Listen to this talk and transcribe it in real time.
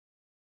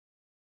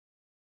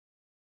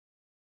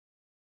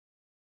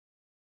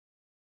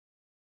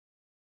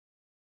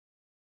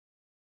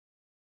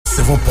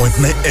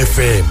107.9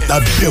 FM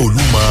lábẹ́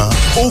Olúmọ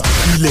ó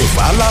kilẹ̀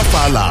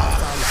fàlàfàlà.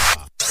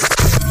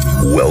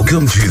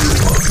 Welcome to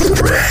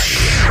Fresh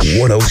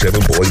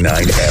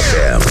 107.9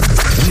 FM.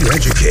 We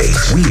educate,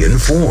 we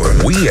inform,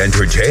 we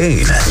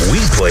entertain, we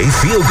play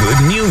feel-good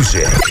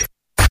music.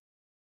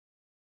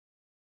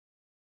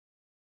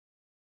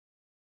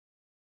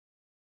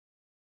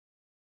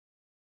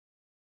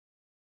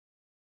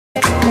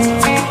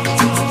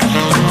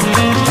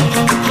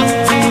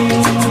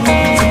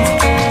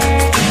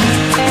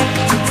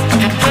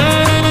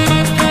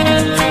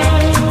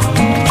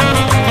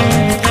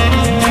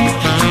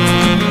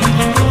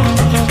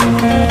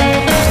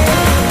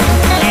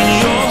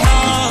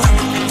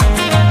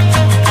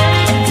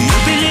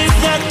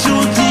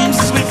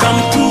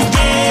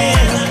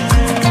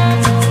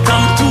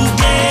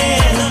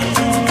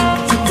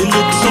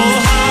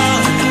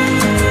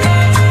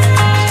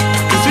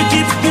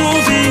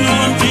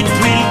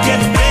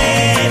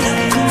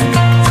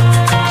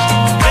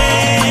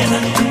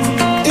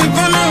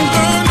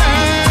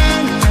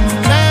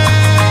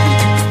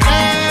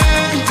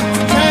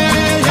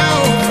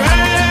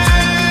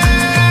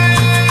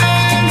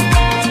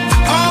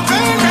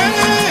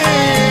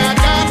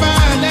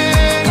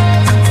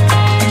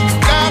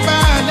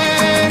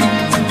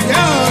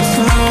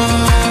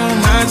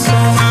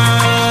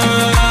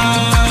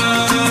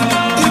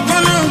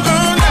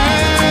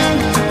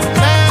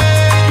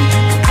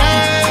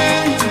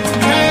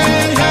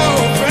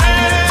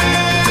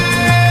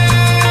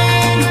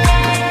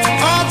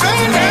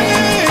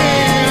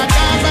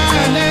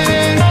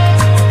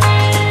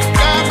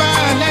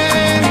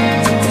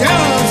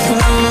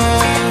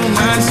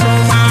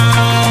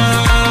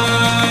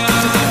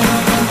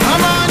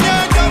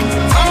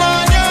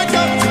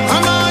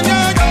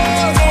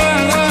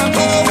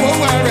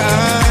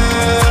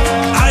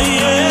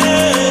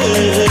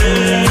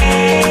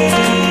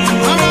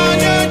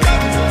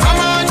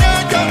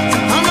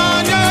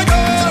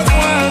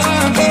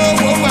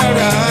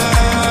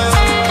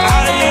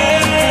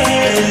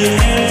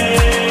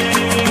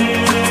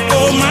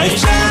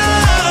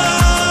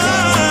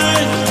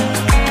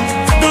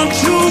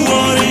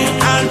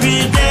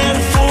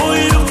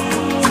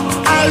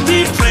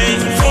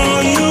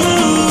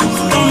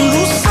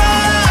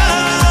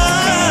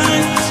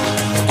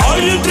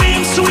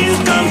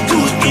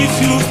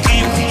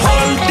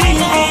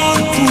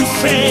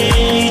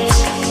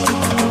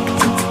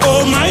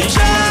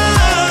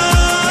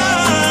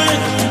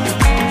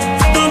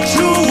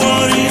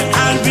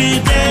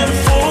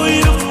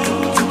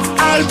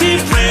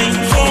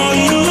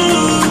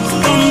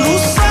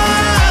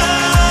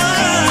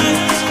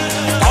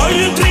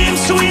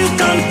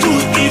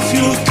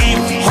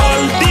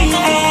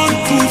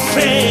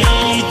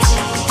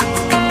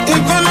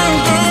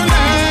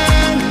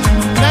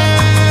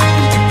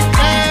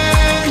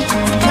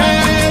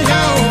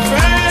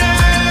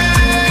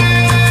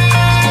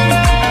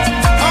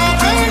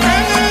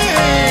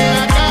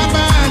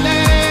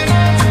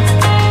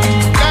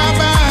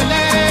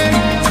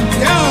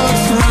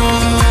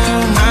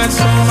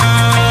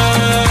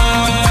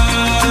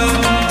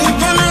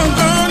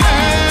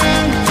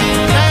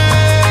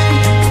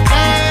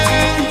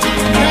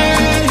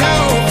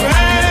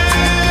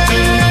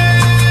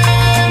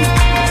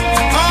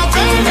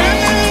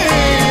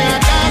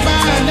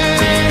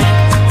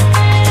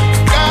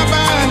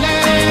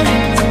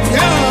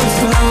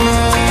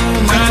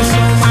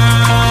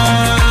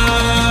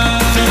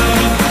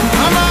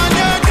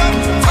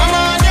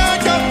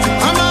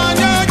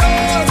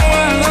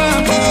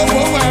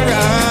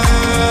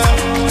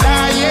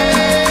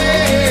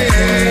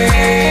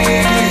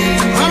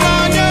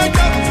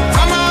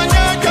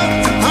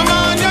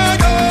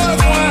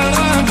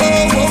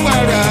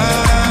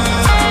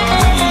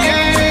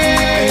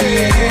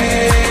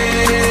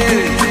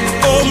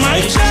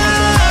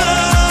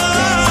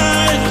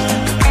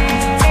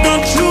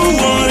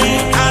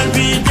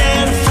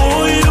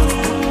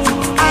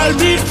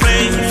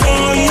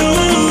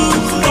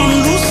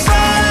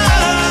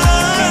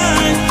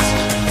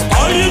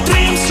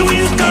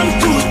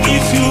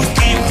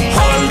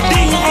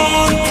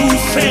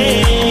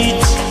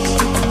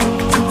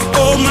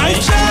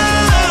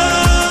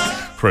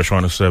 Fresh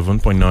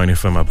 107.9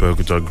 FM at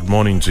Bogota. Good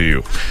morning to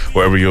you,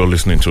 wherever you're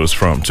listening to us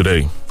from.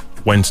 Today,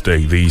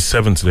 Wednesday, the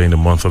 7th day in the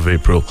month of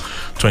April,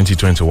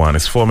 2021.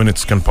 It's 4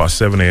 minutes past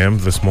 7 a.m.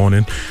 this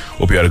morning.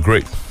 Hope you had a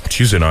great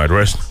Tuesday night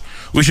rest.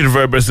 Wish you the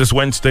very best this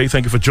Wednesday.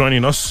 Thank you for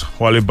joining us.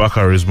 Wale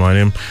Bakar is my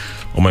name.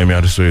 Omayemi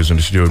Adesoye is in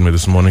the studio with me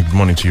this morning. Good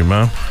morning to you,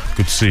 ma'am.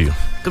 Good to see you.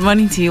 Good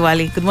morning to you,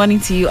 Wale. Good morning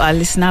to you, our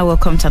listener.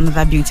 Welcome to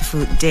another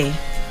beautiful day.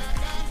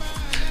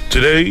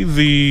 Today,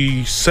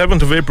 the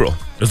 7th of April,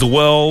 is the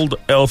World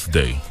Health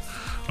Day.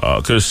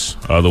 Because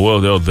the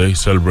World Health Day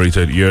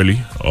celebrated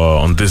yearly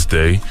on this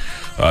day,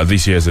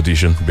 this year's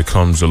edition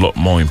becomes a lot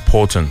more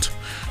important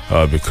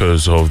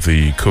because of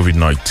the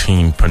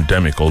COVID-19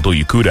 pandemic. Although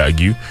you could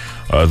argue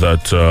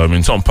that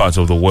in some parts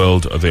of the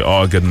world they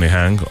are getting a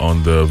hang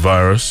on the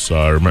virus.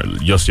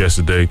 Just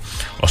yesterday,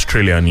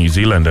 Australia and New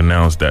Zealand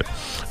announced that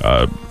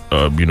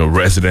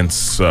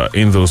residents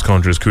in those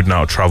countries could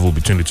now travel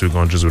between the two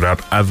countries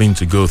without having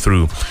to go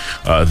through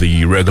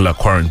the regular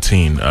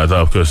quarantine. That,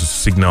 of course, is a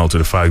signal to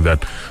the fact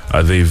that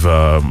they've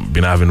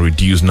been having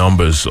reduced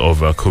numbers of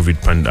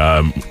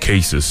COVID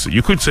cases.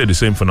 You could say the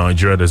same for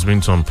Nigeria. There's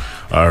been some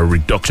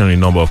reduction in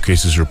number of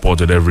cases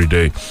reported every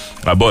day.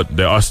 But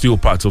there are still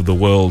parts of the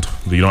world,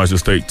 the United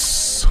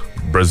States,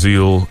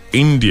 Brazil,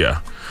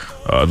 India.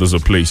 Those are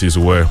places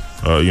where,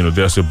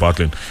 they're still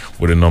battling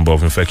with a number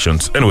of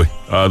infections. Anyway,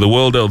 the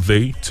World Health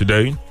Day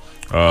today,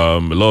 a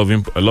lot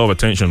of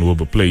attention will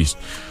be placed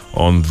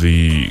on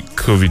the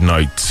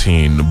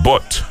COVID-19.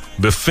 But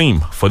the theme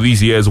for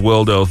this year's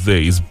World Health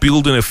Day is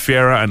building a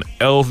fairer and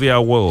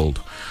healthier world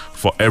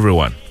for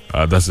everyone.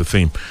 That's the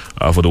theme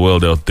for the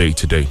World Health Day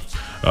today.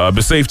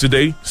 Be safe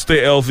today.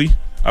 Stay healthy.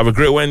 Have a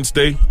great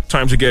Wednesday.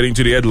 Time to get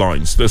into the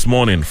headlines this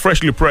morning.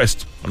 Freshly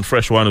pressed on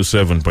Fresh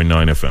 107.9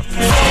 FM.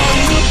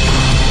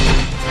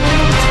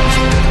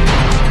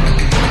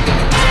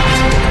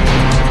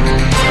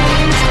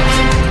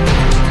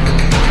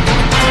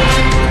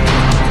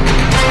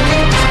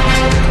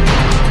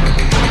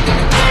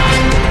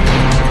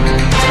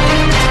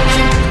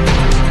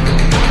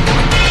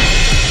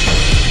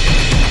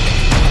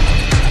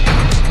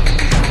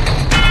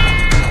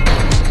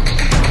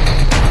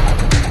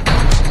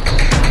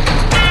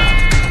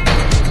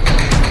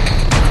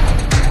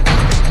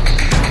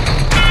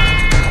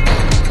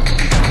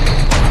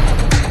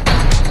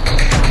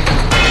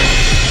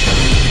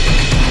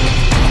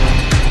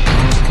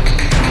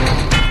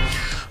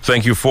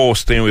 Thank you for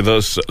staying with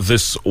us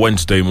this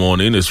Wednesday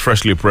morning. It's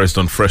freshly pressed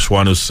on Fresh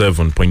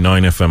 107.9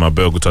 FM at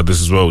Abeokuta. This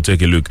is where we'll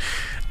take a look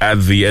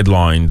at the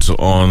headlines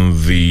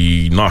on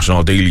the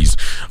national dailies.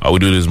 We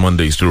do this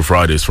Mondays through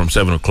Fridays from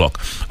 7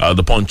 o'clock.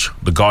 The Punch,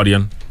 The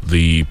Guardian,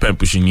 the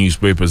pen-pushing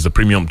newspapers, the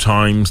Premium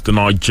Times, the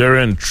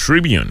Nigerian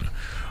Tribune.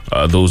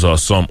 Those are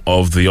some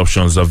of the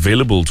options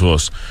available to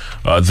us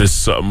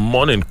this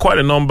morning. Quite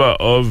a number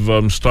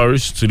of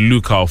stories to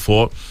look out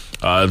for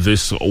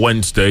this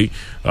Wednesday.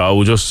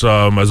 We'll just,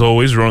 as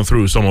always, run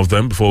through some of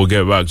them before we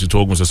get back to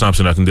talk. Mr.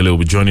 Samson Akindele will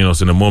be joining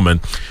us in a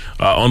moment.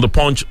 On the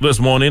Punch this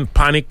morning,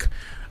 panic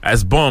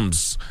as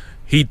bombs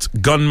hit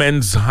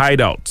gunmen's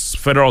hideouts.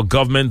 Federal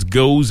government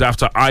goes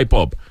after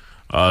IPOB.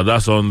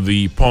 That's on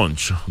the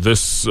Punch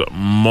this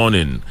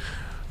morning.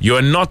 You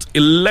are not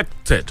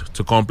elected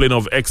to complain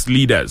of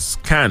ex-leaders,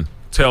 Khan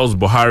tells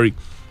Buhari.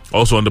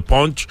 Also on the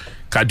Punch,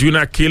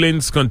 Kaduna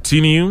killings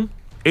continue.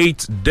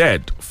 8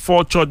 dead,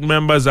 4 church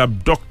members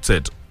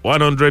abducted,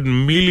 100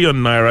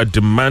 million naira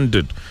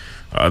demanded.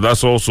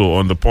 That's also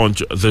on the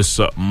Punch this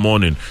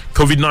morning.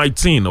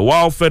 COVID-19,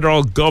 while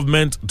federal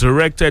government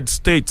directed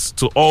states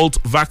to halt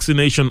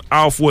vaccination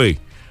halfway.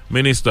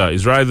 Minister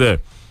is right there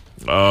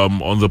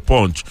on the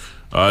Punch.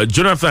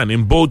 Jonathan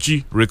in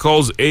Bauchi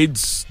recalls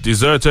aides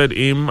deserted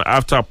him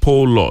after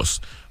poll loss.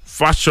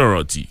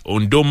 Fashion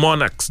Ondo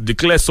monarchs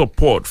declare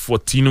support for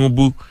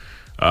Tinubu.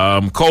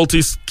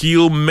 Cultists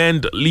kill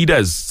MEND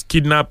leaders,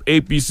 kidnap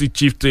APC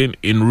chieftain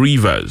in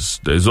Rivers.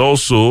 There's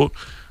also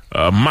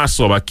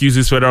Masob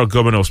accuses federal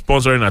government of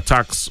sponsoring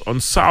attacks on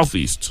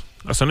Southeast.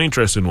 That's an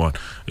interesting one.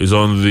 It's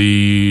on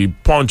the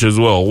Punch as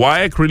well.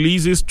 WAEC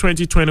releases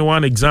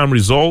 2021 exam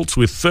results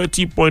with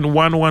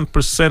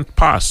 30.11%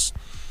 pass.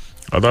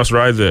 That's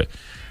right there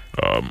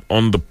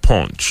on the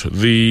Punch.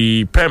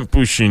 The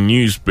pen-pushing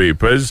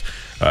newspapers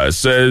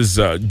says,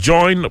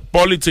 join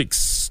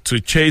politics to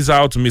chase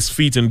out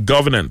misfit in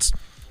governance.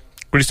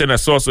 Christian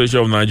Association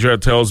of Nigeria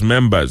tells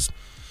members.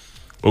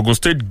 Ogun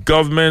State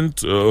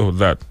government,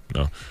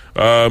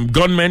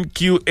 gunmen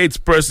kill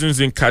 8 persons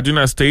in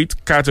Kaduna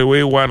State, cut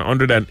away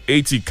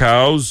 180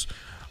 cows.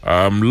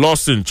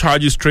 Lawson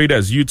charges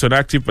traders youth on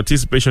active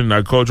participation in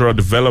agricultural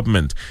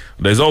development.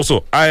 There's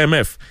also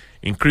IMF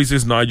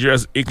increases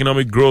Nigeria's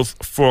economic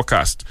growth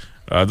forecast.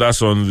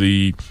 That's on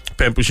the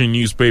pen-pushing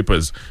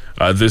newspapers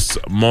this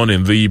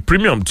morning. The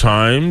Premium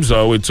Times,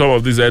 with some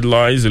of these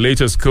headlines, the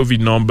latest COVID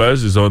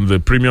numbers is on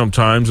the Premium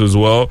Times as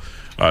well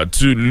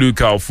to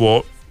look out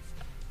for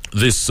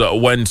this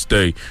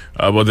Wednesday.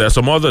 But there are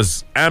some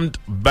others. Armed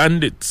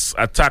bandits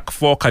attack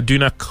 4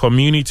 Kaduna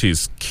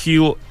communities,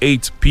 kill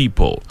 8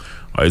 people.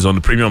 Is on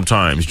the Premium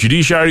Times.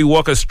 Judiciary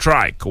workers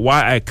strike.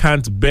 Why I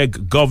can't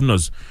beg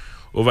governors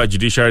over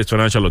judiciary's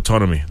financial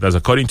autonomy. That's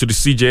according to the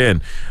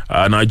CJN.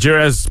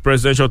 Nigeria's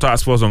presidential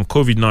task force on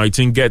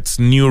COVID-19 gets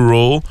new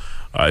role.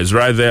 Is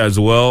right there as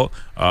well.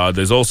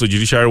 There's also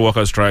judiciary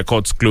workers strike.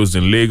 Courts closed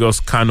in Lagos,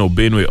 Kano,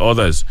 Benue,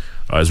 others.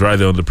 Is right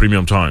there on the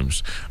Premium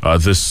Times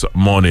this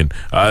morning.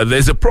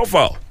 There's a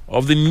profile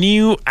of the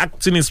new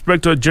acting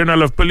inspector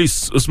general of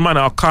police, Usman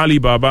Alkali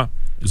Baba.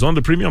 Is on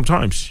the Premium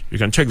Times. You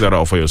can check that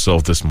out for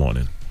yourself this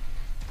morning.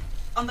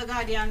 On The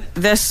Guardian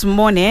this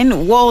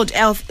morning, World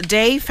Health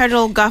Day,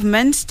 federal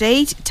government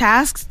state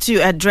tasked to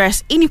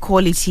address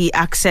inequality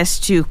access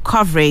to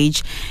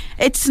coverage.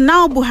 It's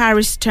now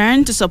Buhari's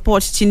turn to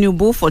support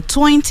Tinubu for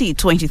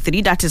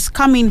 2023, that is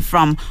coming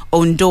from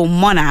Ondo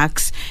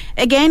Monarchs.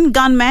 Again,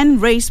 gunmen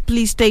raised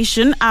police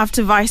station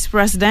after Vice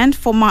President,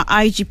 former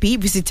IGP,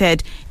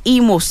 visited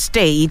Imo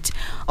State.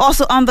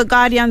 Also on The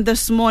Guardian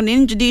this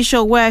morning,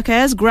 judicial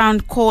workers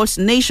ground courts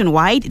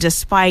nationwide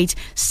despite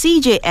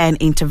CJN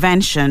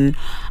intervention.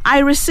 I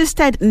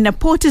resisted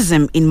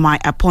nepotism in my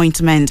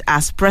appointment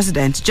as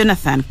president,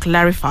 Jonathan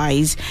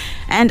clarifies.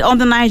 And on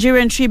the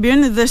Nigerian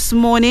Tribune this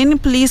morning,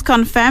 police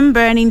confirm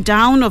burning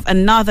down of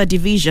another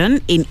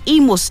division in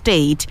Imo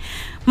State.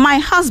 My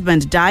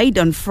husband died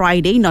on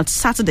Friday, not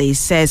Saturday,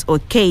 says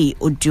Okey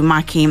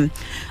Udumaki.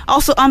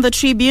 Also on the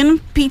Tribune,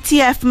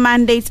 PTF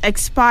mandate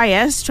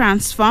expires,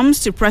 transforms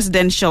to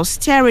Presidential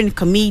Steering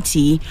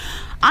Committee.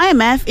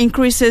 IMF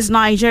increases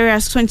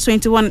Nigeria's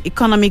 2021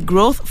 economic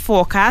growth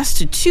forecast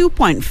to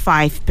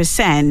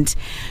 2.5%.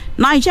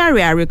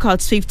 Nigeria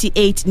records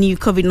 58 new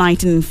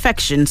COVID-19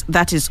 infections.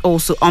 That is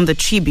also on the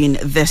Tribune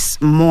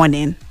this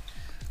morning.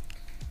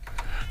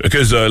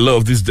 Because a lot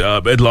of these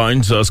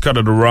headlines are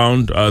scattered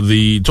around.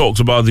 The talks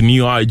about the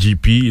new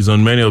IGP is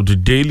on many of the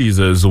dailies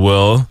as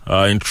well.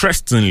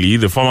 Interestingly,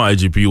 the former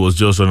IGP was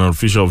just on an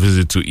official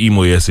visit to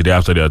Imo yesterday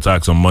after the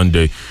attacks on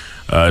Monday.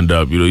 And,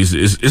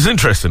 it's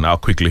interesting how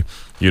quickly,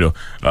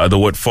 the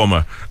word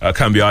former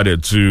can be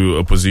added to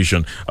a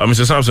position.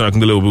 Mr. Samson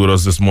Akindele will be with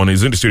us this morning.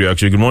 He's in the studio,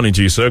 actually. Good morning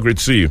to you, sir. Great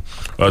to see you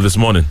this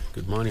morning.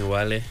 Good morning,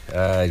 Wale.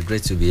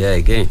 Great to be here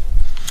again.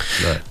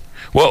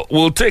 Well,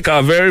 we'll take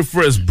our very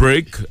first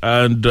break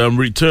and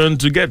return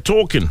to get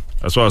talking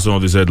as far as some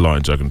of these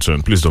headlines are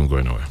concerned. Please don't go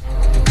anywhere.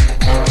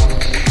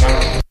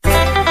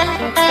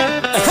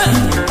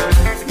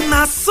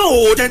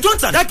 So, then don't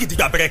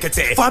Gidigba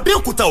Berekete for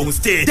Abeokuta Ogun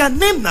State. Their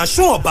name na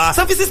Shoba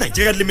Services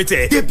Nigeria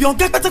Limited. They be on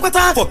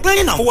Gekpatakpata for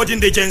clearing and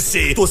forwarding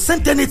agency to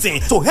send anything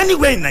to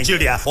anywhere in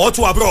Nigeria or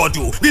to abroad.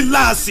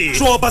 Relax.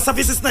 Shoba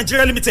Services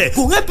Nigeria Limited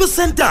will help you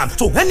send them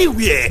to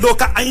anywhere.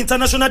 Local and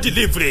international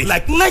delivery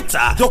like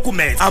letter,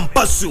 document, and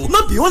parcel.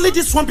 Not be only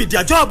this one be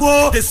their job.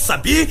 They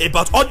sabi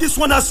about all this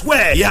one as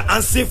well. Yeah,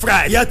 and safe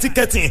ride, yeah,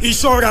 ticketing,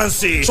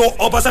 insurance.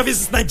 Shoba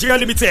Services Nigeria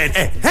Limited.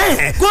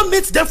 Go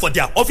meet them for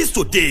their office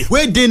today.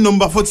 Where day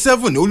number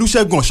 47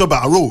 Olusegun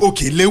Shoba Road,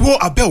 Okelewo,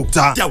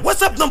 Abeokuta. Their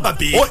WhatsApp number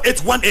be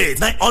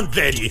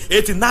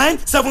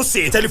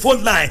 0818-900-8976.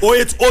 Telephone line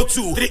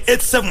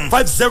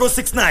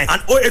 0802-387-5069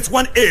 and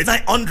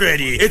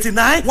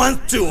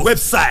 0818-900-8912.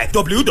 Website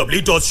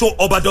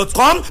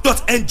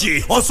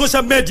www.showoba.com.ng. On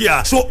social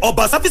media,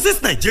 Showoba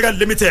Services Nigeria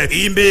Limited.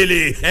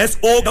 Email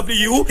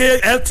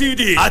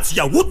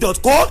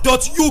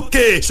sowkltd@yahoo.co.uk.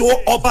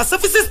 Showoba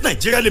Services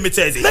Nigeria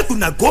Limited. Let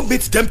una go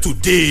meet them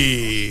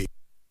today.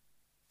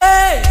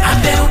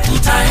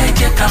 Abeokuta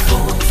ẹ̀jẹ̀ ká fò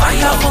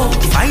fire ho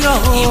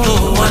ìbò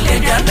wọlé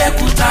dé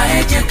Abeokuta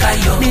ẹ̀jẹ̀ ká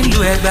yọ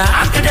nílùú Ẹ̀gbá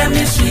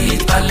Academy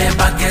Suite balẹ̀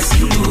bàgẹ́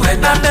sílùú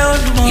Ẹ̀gbá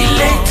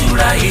ilé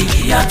ìtura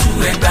èyí àtú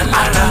Ẹ̀gbá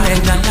lára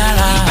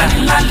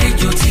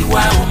ìgbanilálejò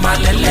tiwa ò máa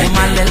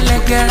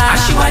lẹ́lẹ́gẹ́rẹ́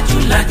aṣíwájú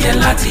lajẹ́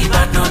láti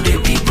Ìbàdàn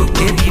débi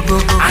gbogbo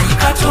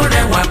àyíká tó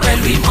rẹwà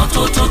pẹ̀lú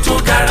ìmọ́tótó tó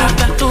gara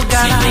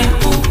swimming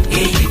pool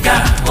èyí ga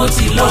ó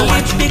ti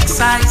lọ́wọ́jú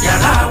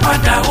yàrá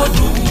àwàdà ó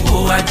dùn ó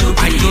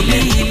àjòjì ilé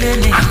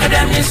ní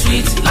Academy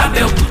Suite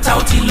l'Abẹ́òkúta ó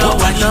ti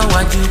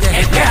lọ́wọ́jú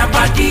ẹgbẹ́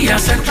Abadíyà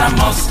Central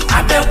Mosque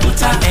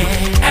Abẹ́òkúta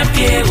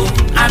MKO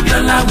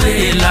Abiola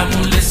Way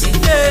Lamulesi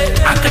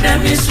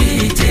Academy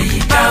Suite èyí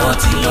ga ó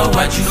ti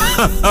lọ́wọ́jú.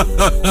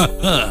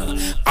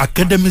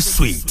 Academy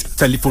Suite.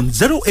 Telephone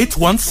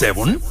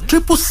 0817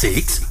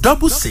 666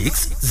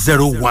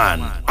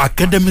 6601.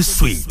 Academy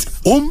Suite.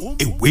 Home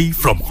away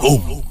from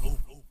home.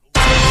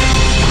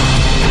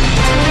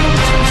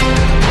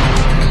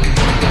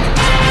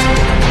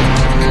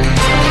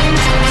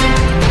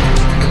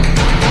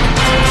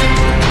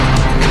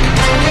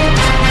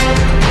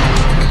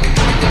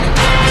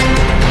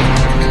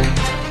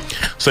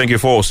 Thank you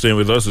for staying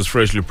with us. It's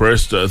Freshly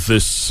Pressed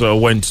this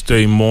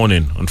Wednesday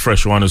morning on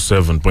Fresh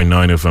 107.9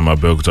 FM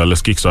Abeokuta.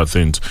 Let's kickstart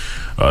things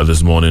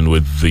this morning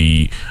with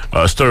the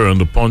story on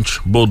the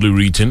Punch, boldly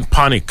written.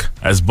 Panic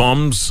as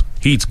bombs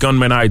hit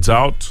gunmen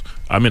hideouts.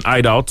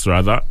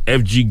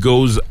 FG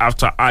goes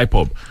after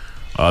IPOB.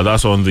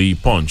 That's on the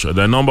Punch. There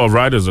are a number of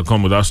writers that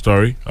come with that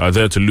story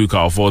there to look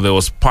out for. There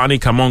was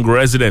panic among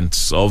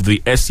residents of the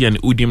Esi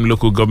Udim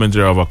local government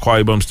area of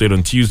Akwa Ibom State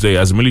on Tuesday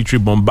as military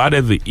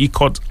bombarded the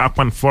Ikot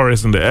Akpan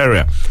forest in the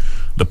area.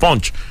 The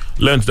Punch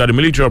learned that the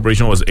military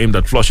operation was aimed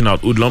at flushing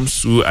out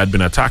hoodlums who had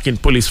been attacking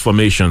police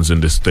formations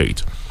in the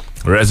state.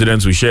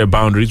 Residents who share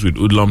boundaries with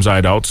hoodlums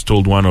hideouts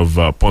told one of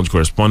Punch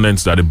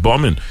correspondents that the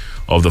bombing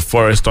of the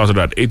forest started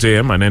at 8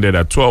 a.m. and ended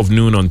at 12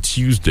 noon on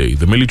Tuesday.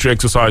 The military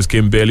exercise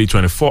came barely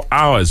 24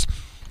 hours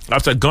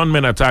after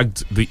gunmen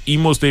attacked the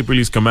Imo State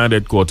Police Command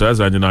Headquarters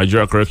and the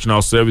Nigeria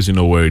Correctional Service in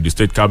Owerri, the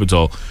state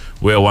capital,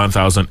 where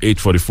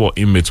 1,844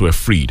 inmates were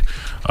freed.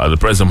 The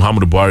President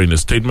Muhammadu Buhari, in a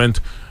statement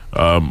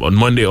on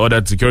Monday,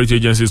 ordered security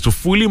agencies to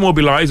fully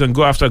mobilize and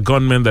go after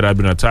gunmen that had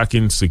been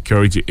attacking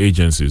security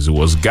agencies. It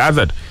was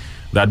gathered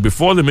that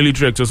before the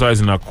military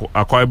exercise in Akwa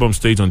Ibom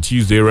State on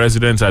Tuesday,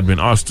 residents had been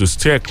asked to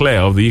steer clear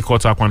of the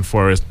Ikotakwan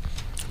forest,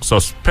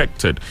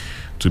 suspected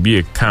to be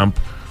a camp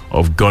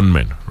of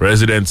gunmen.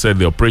 Residents said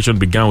the operation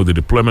began with the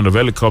deployment of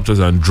helicopters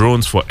and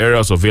drones for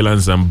aerial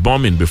surveillance and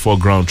bombing before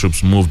ground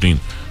troops moved in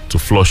to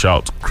flush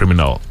out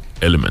criminal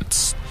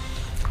elements.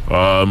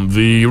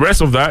 The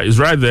rest of that is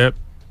right there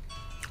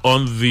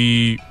on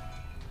the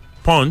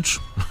Punch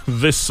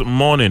this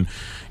morning.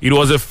 It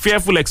was a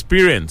fearful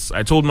experience.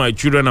 I told my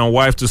children and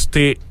wife to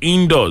stay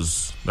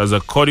indoors. That's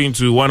according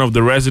to one of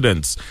the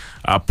residents.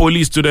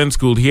 Police students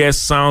could hear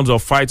sounds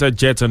of fighter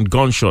jets and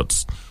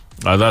gunshots.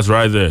 That's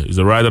right there. It's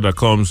a rider that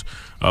comes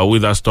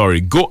with that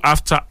story. Go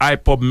after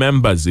IPOB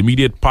members.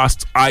 Immediate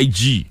past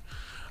IG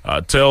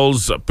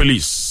tells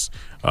police.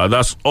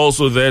 That's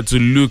also there to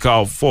look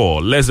out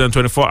for. Less than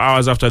 24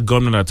 hours after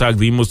gunmen attacked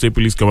the Imo State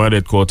Police Command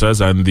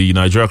Headquarters and the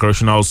Nigeria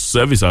Correctional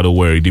Service at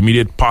Owerri, the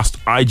immediate past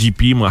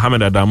IGP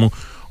Mohammed Adamu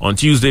on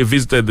Tuesday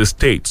visited the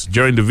state.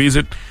 During the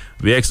visit,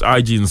 the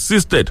ex-IG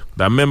insisted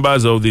that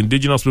members of the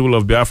indigenous people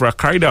of Biafra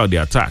carried out the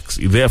attacks.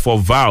 He therefore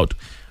vowed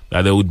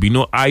that there would be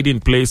no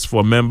hiding place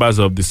for members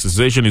of the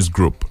secessionist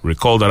group.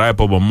 Recall that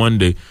IPOB on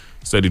Monday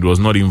said it was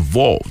not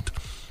involved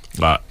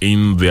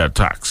in the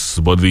attacks.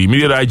 But the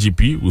immediate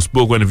IGP, who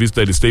spoke when he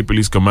visited the State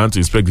Police Command to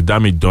inspect the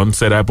damage done,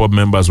 said IPOB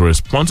members were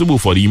responsible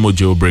for the Imo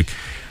jailbreak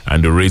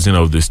and the raising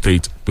of the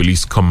State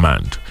Police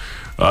Command.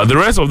 The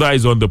rest of that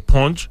is on the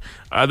Punch.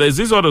 There's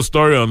this other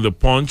story on the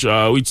Punch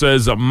which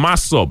says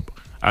MASSOB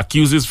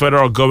accuses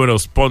federal government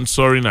of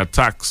sponsoring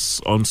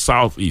attacks on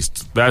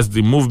Southeast. That's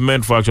the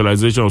Movement for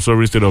Actualization of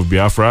Sovereign State of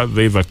Biafra.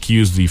 They've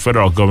accused the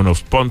federal government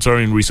of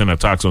sponsoring recent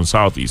attacks on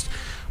Southeast.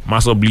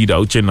 MASSOB leader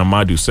Uche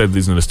Namadu said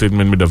this in a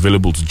statement made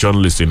available to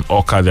journalists in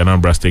Awka, the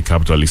Anambra State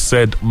capital. He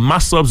said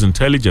MASSOB's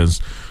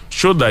intelligence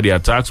showed that the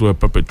attacks were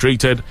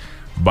perpetrated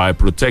by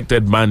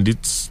protected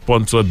bandits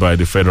sponsored by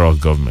the federal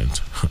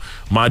government.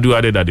 Madu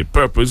added that the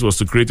purpose was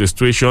to create a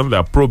situation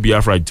that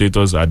pro-Biafra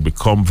agitators had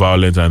become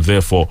violent and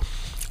therefore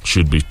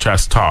should be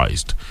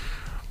chastised.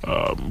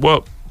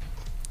 Well,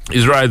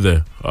 it's right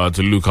there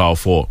to look out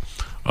for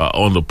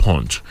on the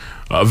Punch.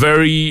 A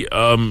very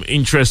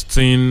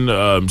interesting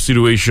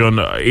situation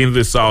in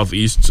the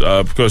Southeast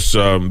because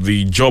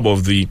the job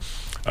of the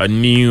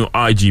new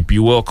IGP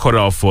well cut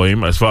out for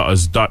him as far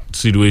as that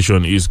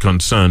situation is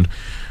concerned.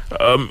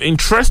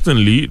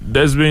 Interestingly,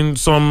 there's been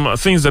some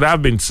things that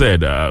have been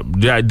said.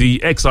 The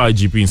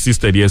ex-IGP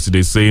insisted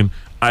yesterday saying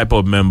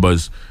IPOB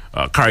members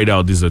carried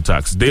out these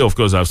attacks. They, of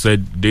course, have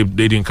said they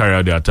didn't carry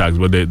out the attacks,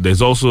 but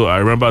there's also, I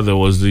remember there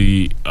was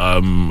the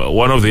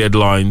one of the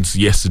headlines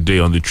yesterday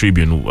on the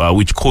Tribune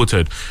which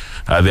quoted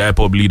the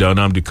IPOB leader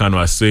Nnamdi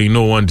Kanu as saying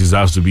no one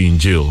deserves to be in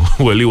jail.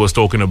 Well, he was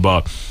talking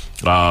about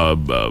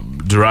the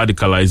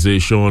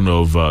radicalization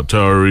of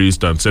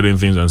terrorists and certain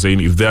things and saying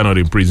if they're not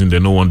in prison,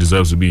 then no one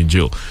deserves to be in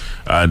jail.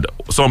 And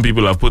some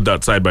people have put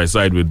that side by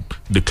side with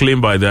the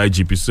claim by the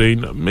IGP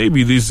saying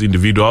maybe these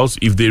individuals,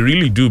 if they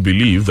really do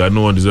believe that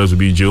no one deserves to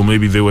be in jail,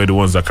 maybe they were the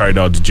ones that carried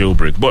out the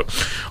jailbreak. But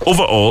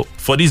overall,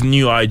 for this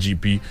new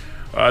IGP,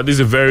 this is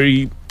a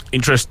very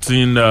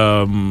interesting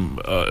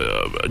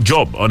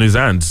job on his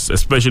hands,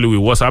 especially with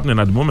what's happening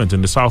at the moment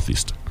in the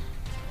Southeast.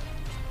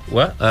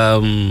 Well,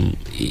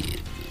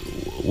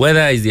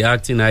 whether he's the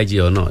acting IG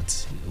or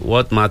not,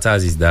 what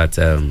matters is that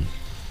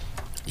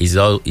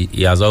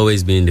he has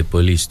always been in the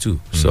police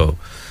too. So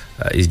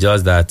it's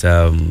just that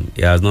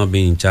he has not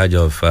been in charge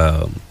of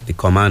the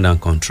command and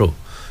control.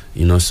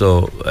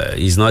 So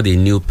he's not a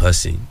new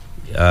person.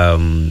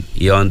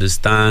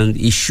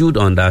 He should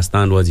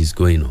understand what is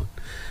going on.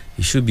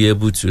 He should be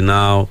able to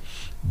now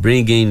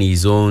bring in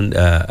his own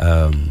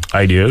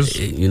ideas,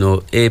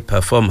 a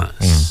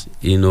performance,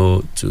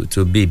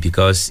 to be,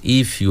 because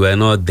if you are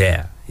not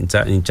there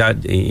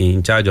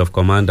in charge of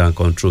command and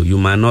control, you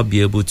might not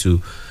be able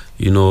to,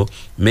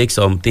 make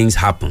some things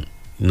happen,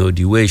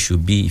 the way it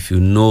should be, if you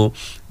know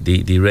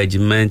the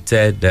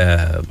regimented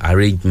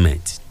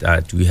arrangement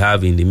that we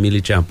have in the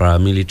military and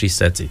paramilitary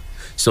setting.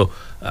 So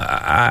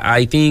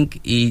I think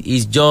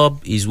his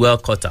job is well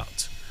cut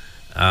out.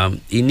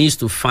 He needs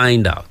to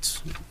find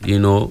out,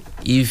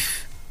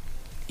 if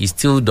he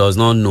still does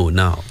not know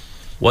now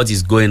what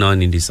is going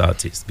on in the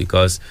Southeast,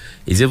 because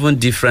it's even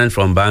different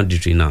from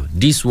banditry now.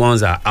 These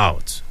ones are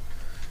out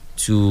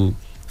to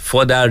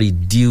further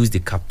reduce the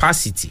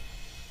capacity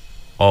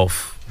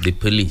of the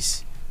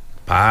police.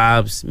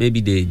 Perhaps,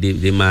 maybe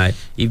they might,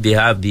 if they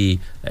have the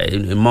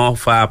more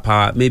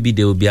firepower, maybe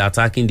they will be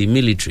attacking the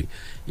military.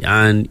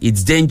 And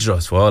it's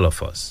dangerous for all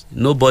of us.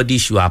 Nobody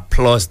should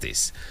applaud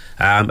this.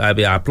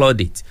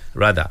 Applaud it,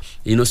 rather.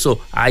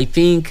 So I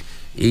think,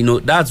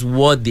 that's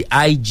what the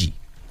IG,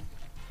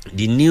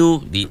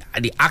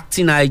 the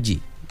acting IG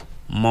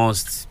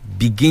must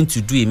begin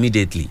to do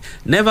immediately.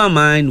 Never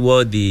mind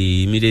what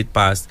the immediate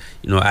past,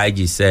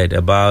 IG said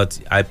about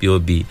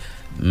IPOB.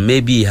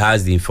 Maybe he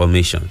has the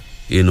information,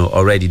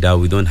 already that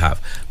we don't have.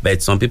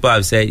 But some people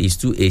have said it's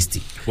too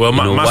hasty. Well,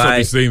 MASSOB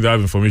is saying they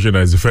have information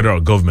that it's the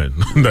federal government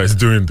that is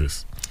doing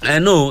this. I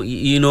know,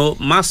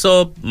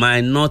 MASSOB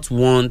might not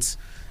want,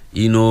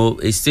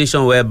 a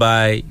situation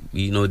whereby,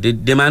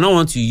 they might not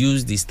want to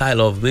use the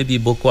style of maybe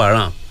Boko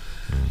Haram.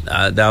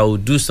 That will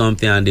do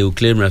something and they will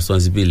claim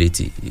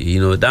responsibility.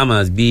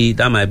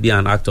 That might be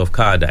an act of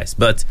cowardice.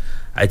 But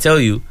I tell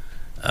you,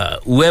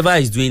 whoever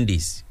is doing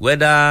this,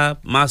 whether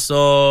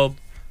MASOB,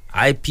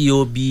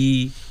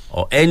 IPOB,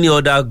 or any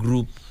other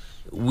group,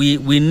 we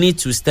need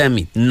to stem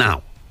it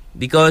now.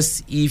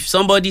 Because if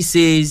somebody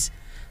says,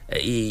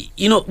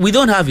 we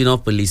don't have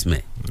enough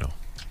policemen. No.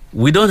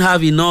 We don't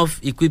have enough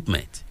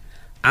equipment.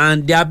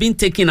 And they are being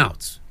taken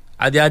out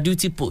at their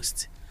duty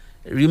post.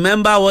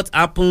 Remember what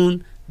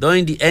happened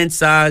during the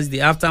EndSARS,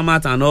 the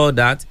aftermath and all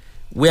that.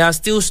 We are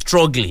still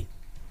struggling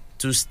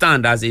to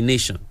stand as a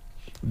nation.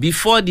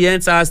 Before the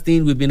EndSARS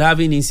thing, we've been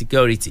having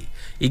insecurity.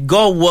 It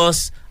got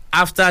worse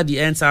after the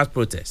EndSARS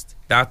protest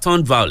that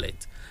turned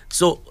violent.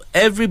 So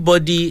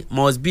everybody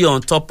must be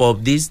on top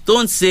of this.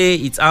 Don't say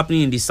it's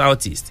happening in the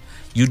southeast.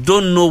 You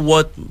don't know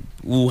what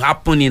will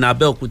happen in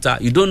Abeokuta.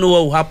 You don't know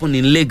what will happen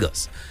in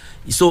Lagos.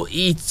 So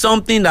it's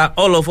something that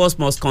all of us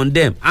must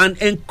condemn and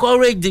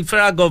encourage the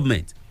federal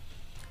government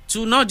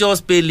to not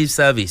just pay lip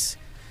service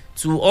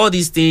to all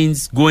these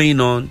things going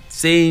on,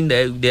 saying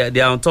that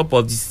they are on top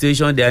of the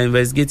situation, they are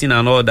investigating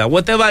and all that.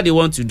 Whatever they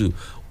want to do,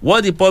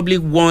 what the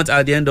public wants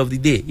at the end of the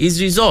day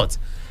is results.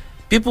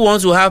 People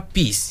want to have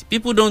peace.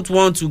 People don't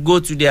want to go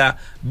to their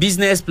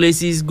business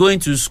places, going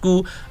to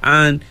school,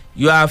 and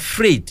you are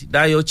afraid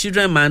that your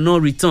children might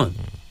not return.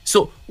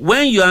 So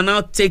when you are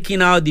now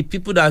taking out the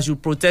people that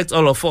should protect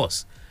all of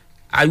us,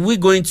 are we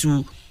going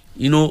to,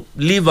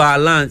 live our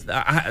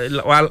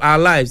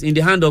lives in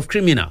the hand of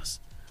criminals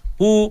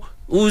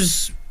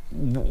whose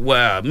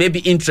maybe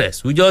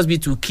interest will just be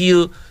to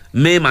kill,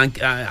 maim,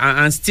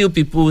 and steal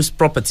people's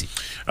property?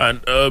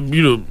 And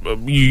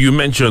you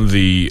mentioned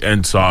the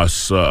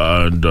EndSARS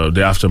and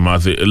the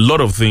aftermath. A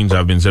lot of things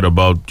have been said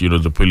about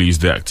the police,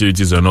 the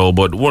activities and all,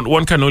 but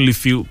one can only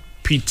feel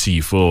pity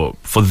for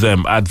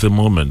them at the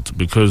moment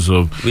because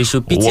of we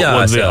should pity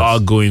what they are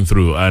going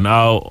through and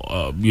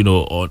how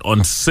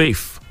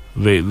unsafe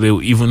they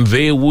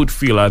would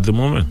feel at the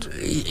moment.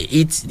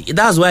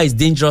 That's why it's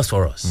dangerous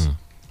for us.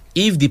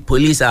 If the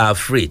police are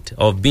afraid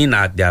of being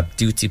at their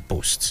duty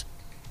posts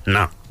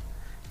now,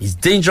 it's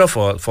dangerous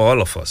for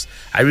all of us.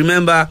 I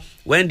remember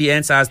when the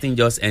EndSARS thing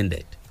just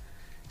ended,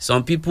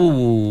 some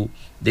people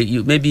they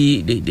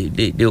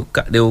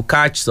will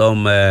catch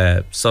some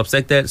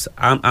suspected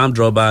armed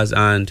robbers,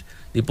 and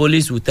the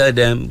police will tell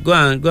them, go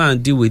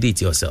and deal with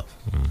it yourself.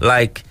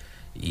 Like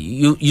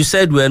you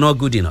said, we're not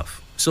good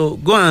enough, so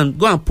go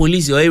and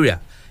police your area.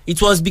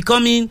 It was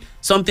becoming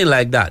something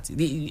like that.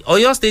 The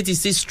Oyo State is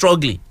still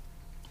struggling.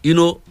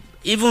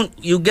 Even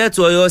you get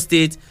to Oyo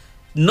State,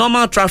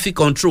 normal traffic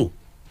control,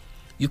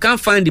 you can't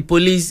find the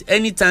police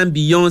anytime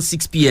beyond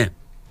 6 p.m.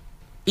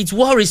 It's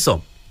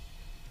worrisome.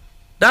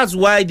 That's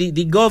why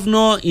the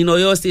governor in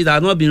Oyo State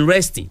has not been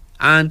resting,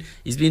 and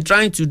he's been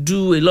trying to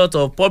do a lot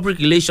of public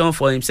relations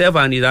for himself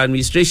and his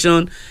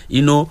administration,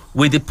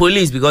 with the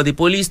police, because the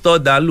police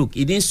thought that, look,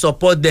 he didn't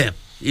support them.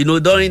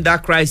 During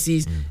that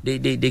crisis,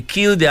 they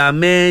killed their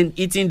men,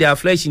 eating their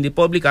flesh in the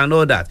public and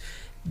all that.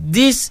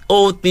 This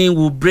whole thing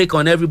will break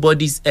on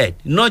everybody's head,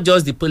 not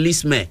just the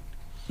policemen,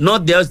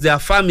 not just their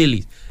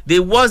families. The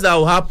worst that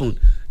will happen,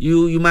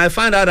 you might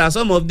find out that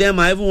some of them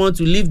might even want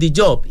to leave the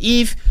job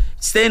if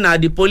staying at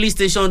the police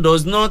station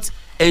does not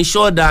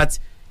ensure that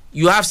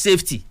you have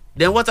safety.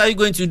 Then what are you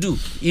going to do?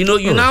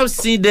 You now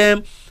see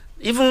them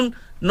even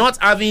not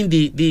having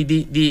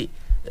the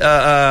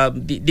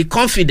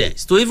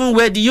confidence to even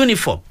wear the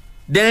uniform.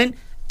 Then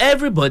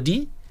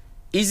everybody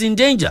is in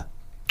danger.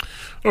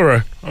 All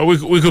right,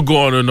 we could go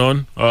on and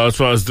on as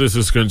far as this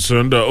is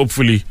concerned.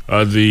 Hopefully,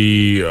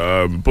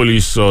 the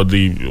police or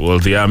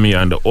the army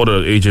and the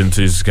other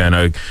agencies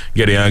can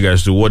get a hang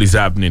as to what is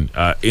happening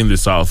in the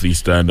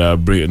southeast and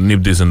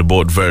nip this on the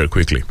board very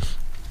quickly.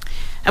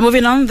 And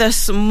moving on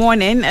this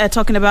morning,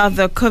 talking about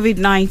the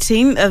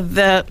COVID-19,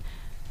 the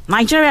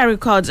Nigeria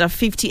records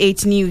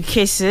 58 new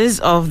cases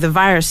of the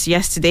virus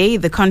yesterday.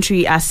 The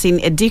country has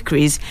seen a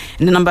decrease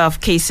in the number of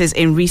cases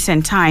in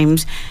recent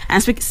times.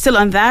 And still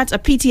on that, a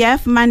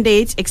PTF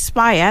mandate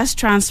expires,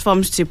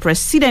 transforms to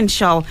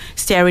Presidential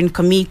Steering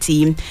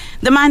Committee.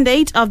 The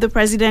mandate of the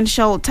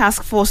Presidential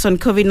Task Force on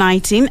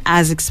COVID-19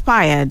 has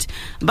expired,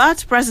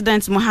 but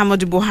President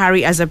Muhammadu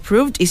Buhari has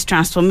approved its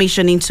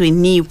transformation into a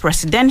new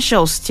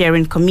Presidential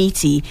Steering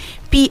Committee,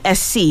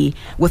 PSC,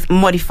 with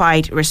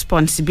modified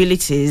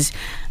responsibilities.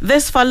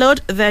 This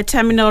followed the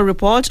terminal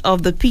report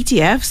of the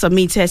PTF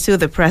submitted to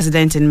the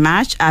President in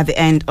March at the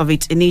end of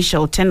its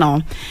initial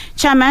tenure.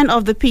 Chairman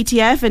of the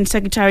PTF and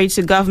Secretary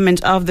to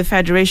Government of the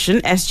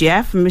Federation,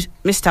 SGF,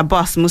 Mr.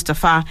 Boss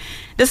Mustafa,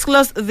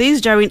 disclosed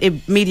this during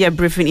a media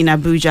briefing in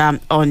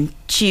Abuja on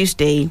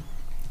Tuesday.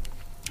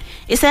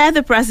 He said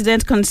the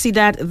president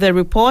considered the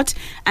report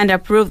and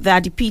approved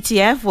that the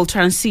PTF will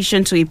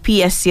transition to a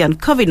PSC on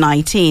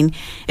COVID-19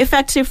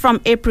 effective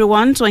from April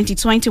 1,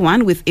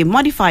 2021 with a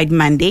modified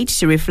mandate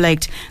to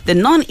reflect the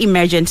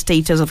non-emergent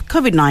status of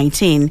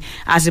COVID-19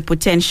 as a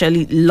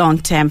potentially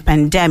long-term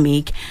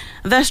pandemic.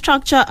 The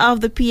structure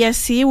of the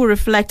PSC will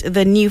reflect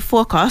the new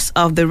focus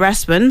of the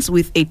response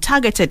with a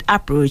targeted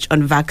approach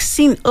on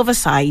vaccine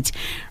oversight,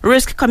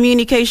 risk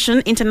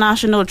communication,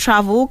 international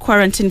travel,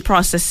 quarantine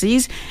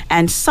processes,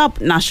 and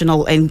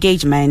sub-national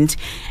engagement.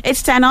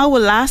 Its tenure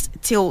will last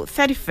till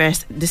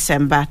 31st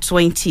December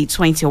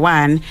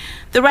 2021.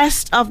 The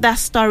rest of that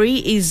story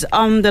is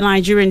on the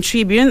Nigerian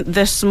Tribune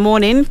this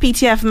morning.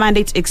 PTF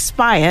mandate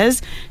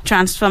expires,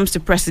 transforms to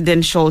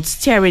Presidential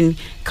Steering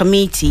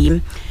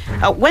Committee.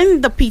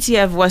 When the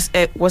PTF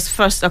was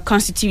first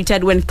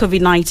constituted, when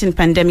COVID-19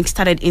 pandemic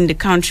started in the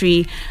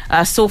country,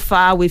 so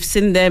far we've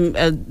seen them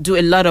do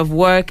a lot of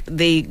work.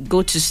 They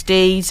go to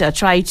states,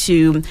 try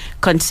to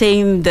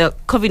contain the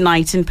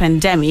COVID-19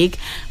 pandemic.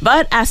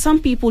 But as some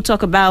people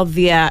talk about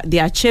their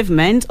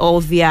achievement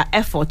or their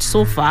efforts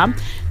so far,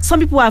 some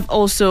people have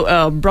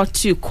also brought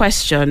to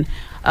question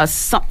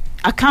some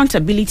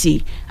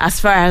accountability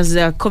as far as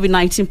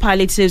COVID-19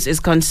 palliatives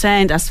is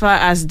concerned, as far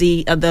as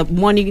the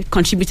money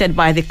contributed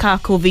by the car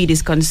COVID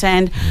is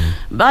concerned.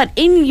 But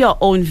in your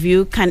own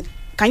view, can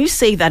you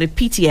say that the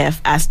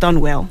PTF has done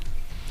well?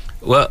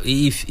 Well,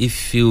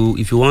 if you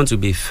want to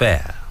be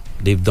fair,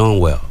 they've done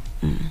well.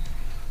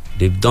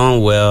 They've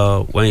done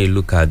well when you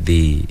look at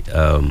the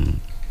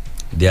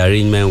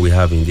arrangement we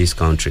have in this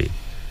country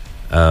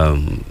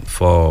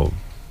for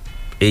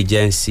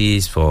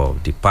agencies, for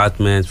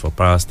departments, for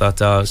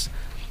parastatals.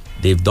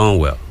 They've done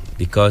well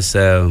because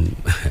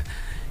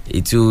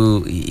it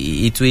will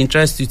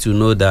interest you to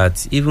know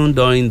that even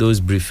during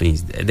those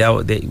briefings,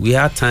 we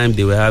had time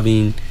they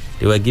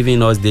were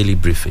giving us daily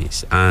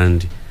briefings,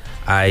 and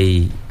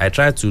I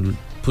tried to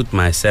put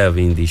myself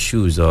in the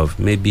shoes of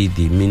maybe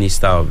the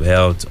Minister of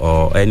Health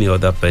or any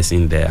other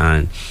person there,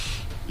 and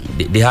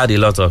they had a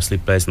lot of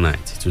sleepless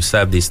nights to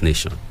serve this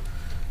nation.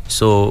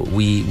 So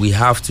we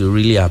have to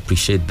really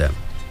appreciate them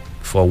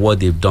for what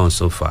they've done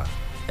so far.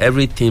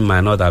 Everything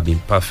might not have been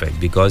perfect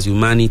because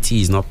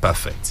humanity is not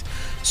perfect.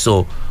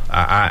 So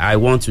I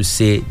want to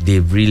say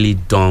they've really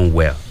done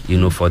well,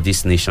 for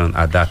this nation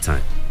at that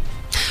time.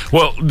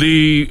 Well,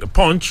 the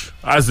Punch,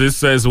 as it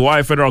says,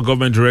 why federal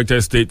government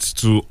directed states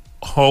to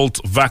halt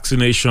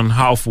vaccination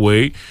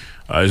halfway,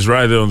 is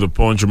right there on the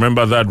Punch.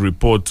 Remember that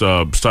report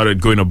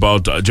started going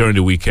about during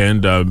the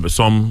weekend.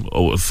 Some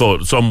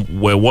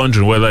were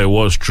wondering whether it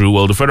was true.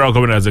 Well, the federal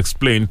government has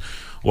explained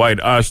why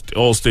it asked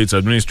all states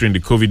administering the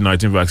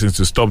COVID-19 vaccines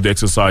to stop the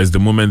exercise the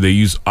moment they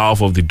use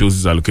half of the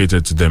doses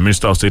allocated to them.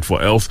 Minister of State for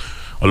Health,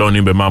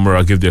 Olonimbe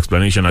Mamora, gave the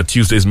explanation at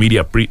Tuesday's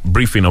media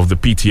briefing of the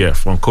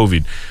PTF on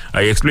COVID.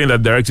 He explained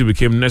that the directive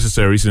became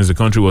necessary since the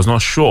country was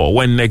not sure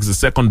when next the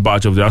second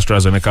batch of the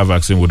AstraZeneca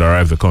vaccine would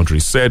arrive the country.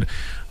 He said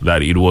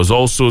that it was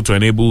also to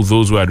enable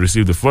those who had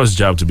received the first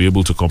jab to be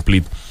able to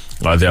complete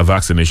their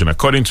vaccination.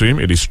 According to him,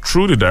 it is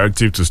true the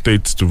directive to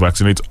states to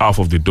vaccinate half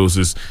of the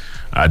doses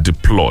are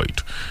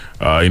deployed.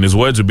 In his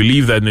words, we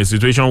believe that in a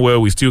situation where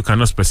we still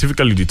cannot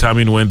specifically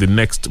determine when the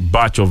next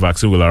batch of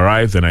vaccine will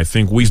arrive, then I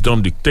think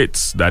wisdom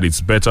dictates that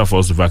it's better for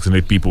us to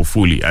vaccinate people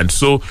fully. And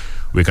so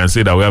we can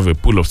say that we have a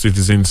pool of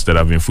citizens that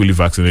have been fully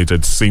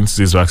vaccinated since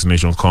this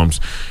vaccination comes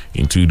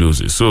in 2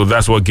 doses. So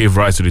that's what gave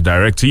rise to the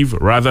directive,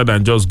 rather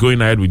than just going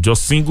ahead with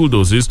just single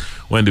doses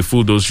when the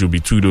full dose should be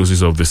 2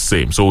 doses of the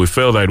same. So we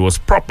felt that it was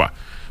proper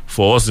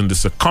for us in the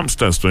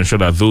circumstance to ensure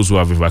that those who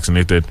have been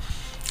vaccinated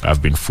have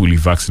been fully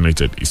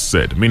vaccinated, he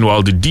said.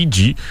 Meanwhile, the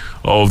DG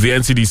of the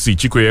NCDC,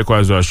 Chikwe Ekwa,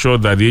 was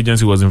assured that the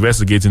agency was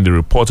investigating the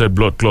reported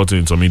blood clotting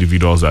in some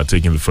individuals that are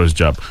taking the first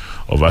jab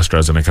of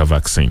AstraZeneca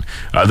vaccine.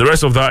 The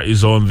rest of that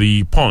is on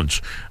the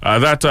Punch.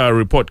 That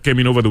report came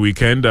in over the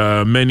weekend.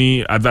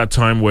 Many at that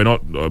time were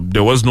not,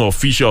 there was no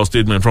official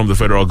statement from the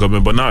federal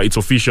government, but now it's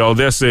official.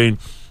 They're saying,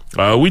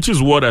 which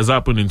is what has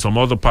happened in some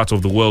other parts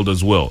of the world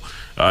as well.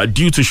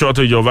 Due to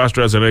shortage of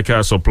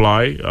AstraZeneca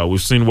supply,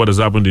 we've seen what has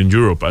happened in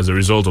Europe as a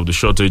result of the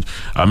shortage.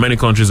 Many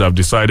countries have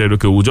decided,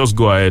 okay, we'll just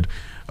go ahead,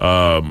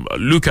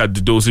 look at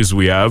the doses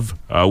we have.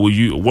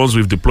 Once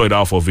we've deployed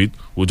half of it,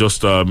 we'll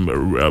just have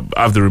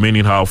the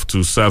remaining half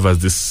to serve as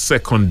the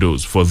second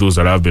dose for those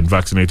that have been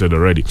vaccinated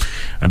already.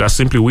 And that's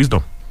simply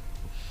wisdom.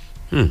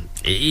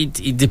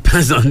 It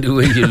depends on the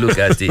way you look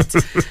at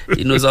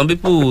it. Some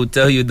people will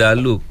tell you that,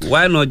 look,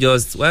 why not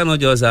just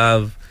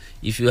have,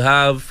 if you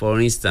have,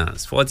 for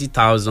instance,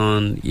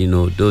 40,000,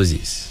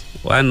 doses,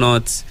 why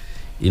not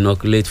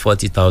inoculate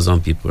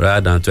 40,000 people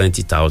rather than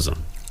 20,000?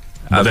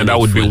 But then that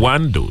would be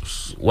one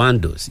dose. One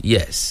dose,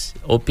 yes.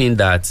 Hoping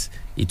that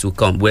it will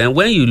come.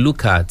 When you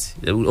look at,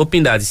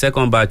 hoping that the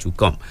second batch will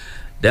come.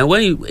 Then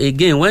when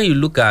you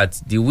look at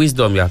the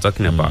wisdom you are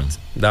talking about,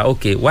 that,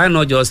 okay, why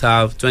not just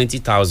have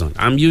 20,000?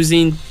 I'm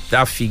using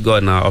that figure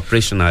now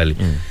operationally.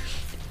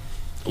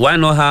 Why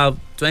not have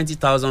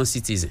 20,000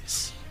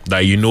 citizens?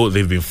 That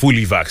they've been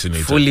fully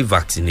vaccinated. Fully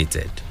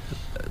vaccinated.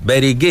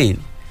 But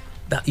again,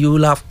 that you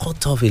will have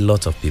cut off a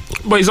lot of people.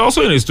 But it's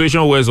also in a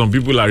situation where some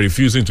people are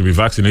refusing to be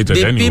vaccinated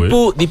anyway.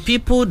 The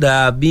people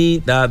that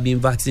have been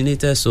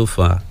vaccinated so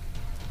far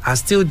are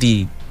still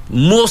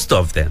most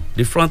of them,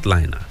 the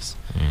frontliners.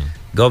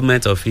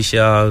 Government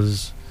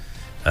officials,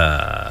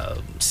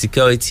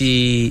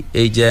 security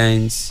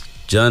agents,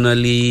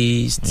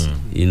 journalists,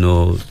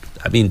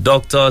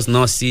 doctors,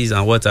 nurses,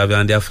 and whatever,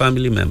 and their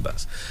family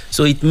members.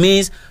 So it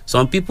means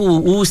some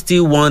people who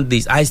still want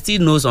this. I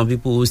still know some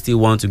people who still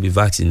want to be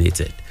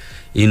vaccinated.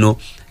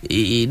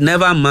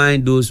 Never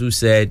mind those who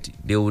said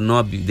they will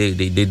not be.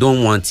 They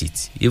don't want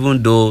it,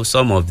 even though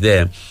some of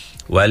them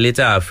were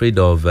later afraid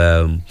of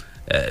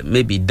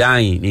maybe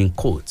dying in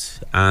court.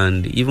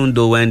 And even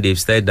though when they've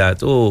said that,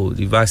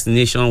 the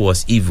vaccination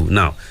was evil,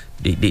 now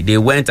they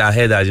went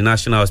ahead at the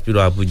National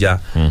Hospital Abuja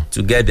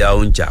to get their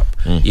own jab.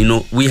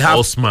 We have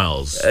all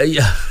smiles.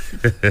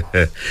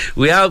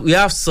 we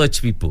have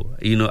such people,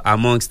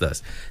 amongst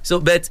us. So,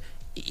 but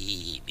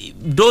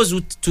those who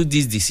took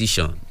this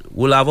decision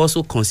will have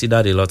also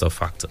considered a lot of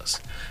factors.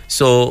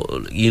 So,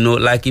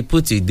 like he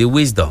put it, the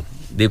wisdom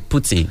they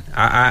put in.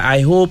 I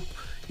hope,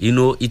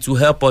 it will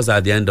help us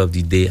at the end of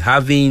the day,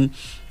 having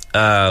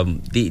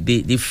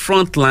the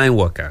frontline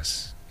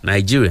workers,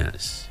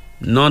 Nigerians,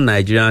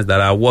 non-Nigerians that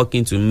are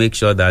working to make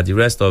sure that the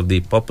rest of the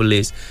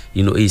populace,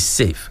 is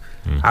safe.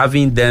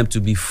 Having them to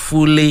be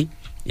fully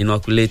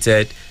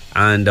inoculated,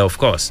 and of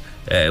course,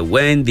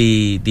 when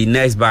the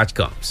next batch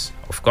comes,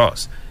 of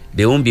course,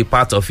 they won't be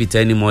part of it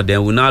anymore.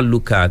 Then we'll now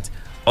look at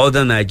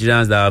other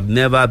Nigerians that have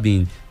never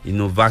been,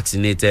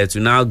 vaccinated to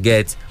now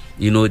get,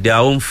 their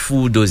own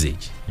full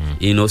dosage.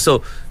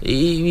 So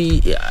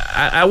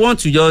I want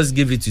to just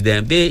give it to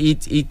them.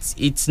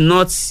 It's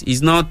not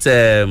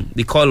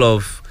the call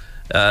of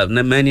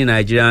many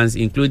Nigerians,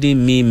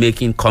 including me,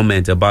 making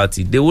comment about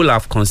it. They will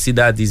have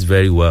considered this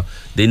very well.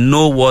 They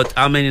know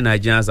how many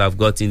Nigerians have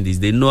gotten this.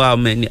 They know how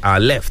many are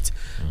left.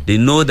 They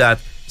know that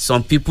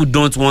some people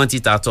don't want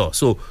it at all.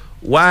 So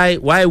why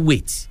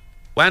wait?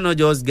 Why not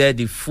just get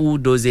the full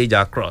dosage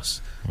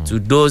across to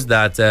those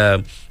that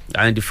are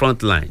in the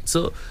front line?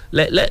 So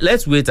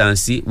let's wait and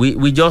see.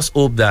 We just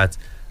hope that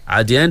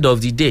at the end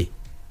of the day,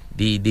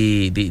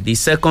 the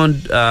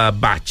second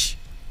batch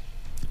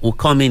will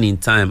come in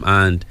time,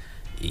 and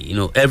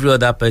every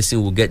other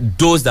person will get,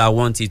 those that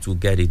want it will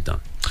get it done.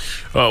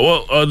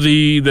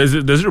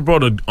 There's a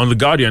report on The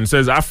Guardian. It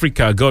says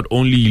Africa got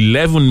only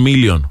 11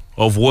 million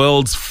of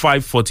world's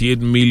 548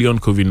 million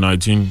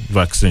COVID-19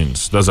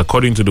 vaccines. That's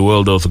according to the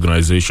World Health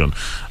Organization.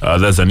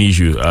 That's an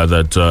issue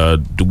that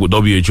the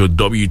WHO,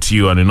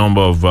 WTO, and a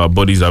number of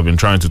bodies have been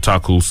trying to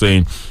tackle,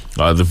 saying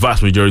the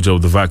vast majority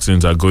of the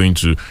vaccines are going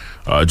to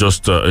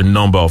just a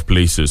number of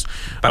places.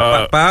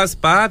 Perhaps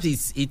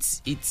it's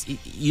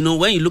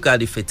when you look at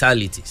the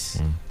fatalities,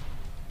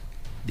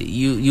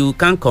 you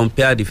can't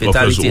compare the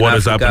fatality in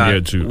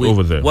Africa with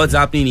over there. What's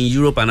happening in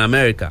Europe and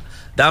America.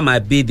 That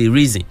might be the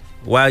reason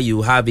why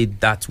you have it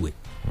that way.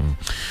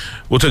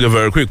 We'll take a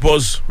very quick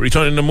pause.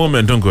 Return in a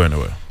moment. Don't go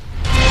anywhere.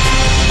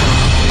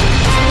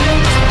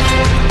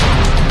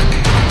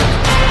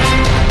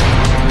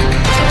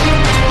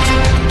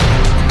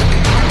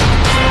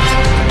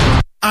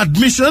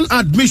 Admission.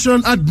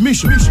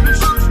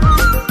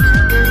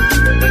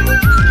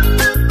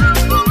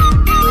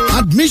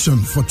 Admission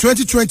for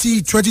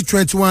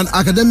 2020-2021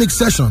 academic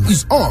session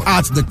is on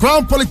at the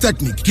Crown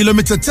Polytechnic,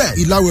 Kilometer 10,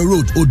 Ilawe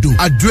Road, Odo,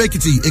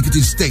 Ado-Ekiti,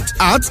 Ekiti State,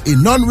 at a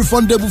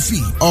non-refundable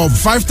fee of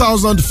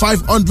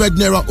 5,500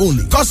 naira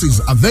only. Courses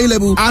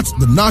available at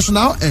the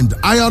National and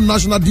Higher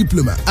National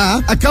Diploma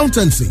are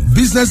Accountancy,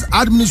 Business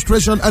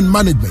Administration and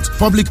Management,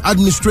 Public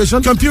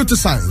Administration, Computer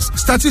Science,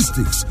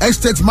 Statistics,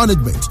 Estate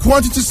Management,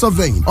 Quantity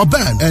Surveying,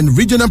 Urban and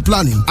Regional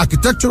Planning,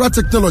 Architectural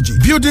Technology,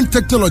 Building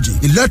Technology,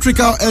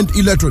 Electrical and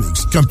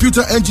Electronics,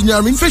 Computer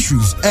Engineering,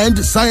 Fisheries and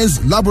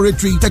Science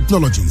Laboratory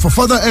Technology. For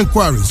further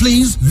enquiries,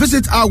 please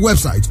visit our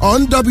website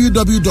on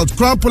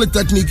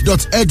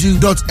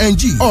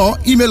www.crownpolytechnic.edu.ng or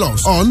email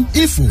us on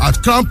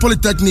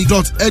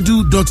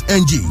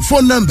info@crownpolytechnic.edu.ng.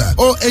 Phone number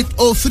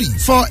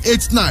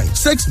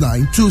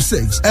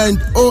 0803-489-6926 and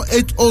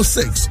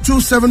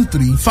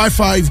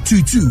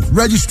 0806-273-5522.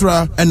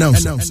 Registrar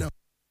announcer.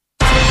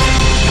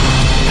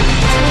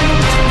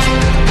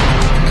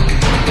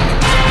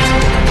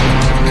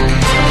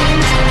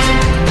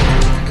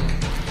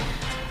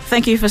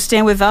 Thank you for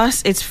staying with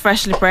us. It's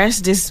Freshly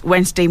Pressed this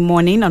Wednesday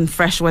morning on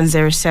Fresh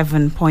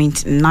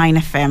 107.9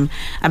 FM.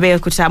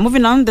 Abeokuta.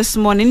 Moving on this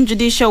morning,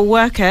 judicial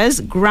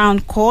workers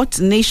ground court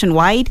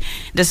nationwide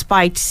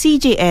despite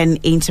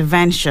CJN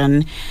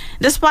intervention.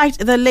 Despite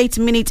the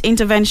late-minute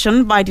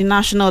intervention by the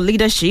national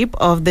leadership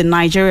of the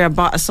Nigeria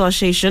Bar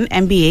Association,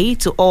 NBA,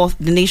 to halt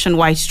the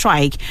nationwide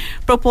strike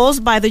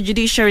proposed by the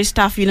Judiciary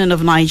Staff Union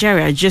of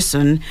Nigeria,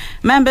 JUSUN,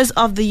 members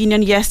of the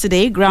union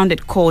yesterday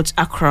grounded courts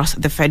across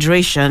the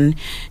federation.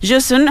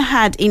 JUSUN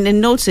had, in a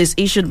notice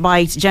issued by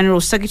its General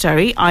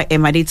Secretary,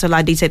 I.M.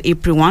 Adetola, dated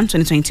April 1,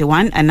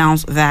 2021,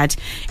 announced that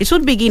it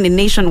would begin a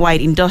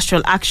nationwide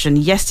industrial action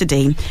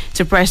yesterday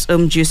to press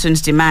home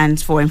JUSUN's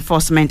demands for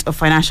enforcement of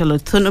financial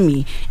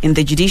autonomy in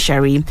the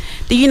judiciary.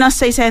 The union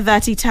stated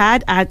that it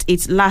had, at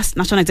its last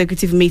national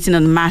executive meeting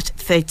on March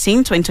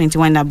 13,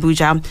 2021 in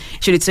Abuja,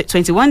 issued its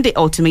 21-day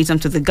ultimatum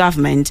to the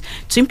government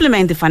to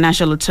implement the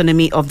financial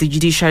autonomy of the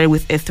judiciary,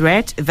 with a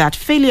threat that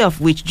failure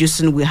of which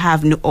JUSUN will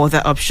have no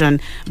other option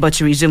but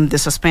to resume the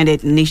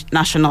suspended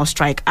national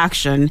strike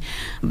action.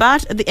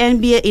 But the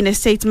NBA, in a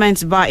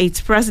statement by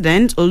its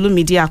president,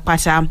 Olumide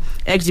Akpata,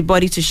 urged the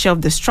body to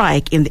shelve the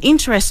strike in the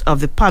interest of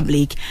the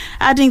public,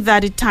 adding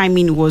that the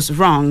timing was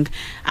wrong.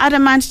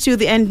 Adamant to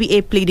the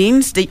NBA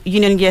pleadings, the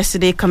union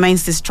yesterday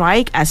commenced the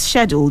strike as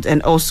scheduled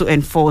and also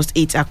enforced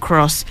it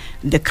across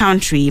the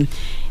country.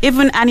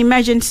 Even an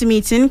emergency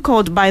meeting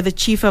called by the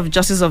Chief of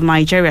Justice of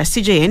Nigeria,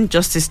 CJN,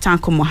 Justice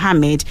Tanko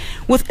Mohammed,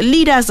 with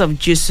leaders of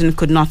JUSUN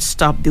could not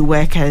stop the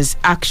workers'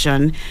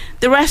 action.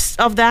 The rest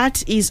of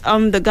that is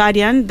on The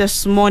Guardian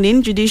this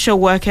morning. Judicial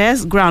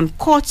workers ground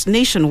courts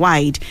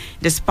nationwide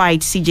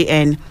despite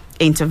CJN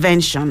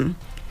intervention.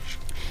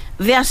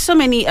 There are so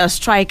many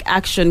strike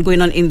action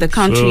going on in the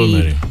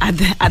country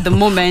at the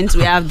moment.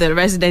 We have the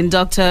resident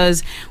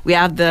doctors, we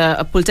have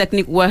the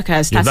polytechnic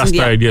workers. That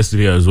started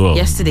yesterday as well.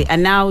 Yesterday,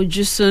 and now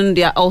JUSUN,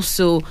 they are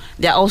also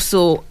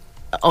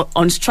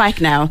on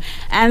strike now.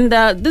 And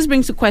this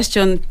brings to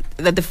question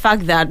that the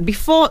fact that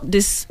before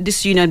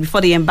this union,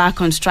 before they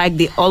embark on strike,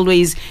 they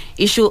always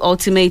issue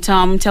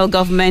ultimatum, tell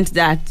government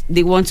that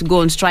they want to go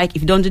on strike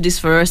if you don't do this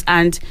for us,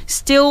 and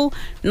still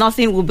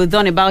nothing will be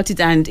done about it,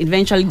 and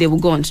eventually they will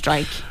go on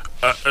strike.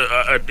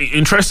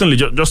 Interestingly,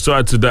 just to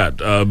add to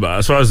that,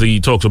 as far as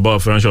he talks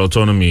about financial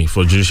autonomy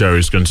for judiciary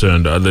is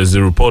concerned, there's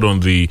a report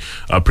on the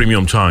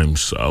Premium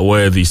Times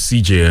where the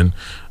CJN,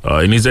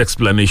 in his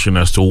explanation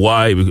as to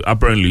why,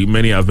 apparently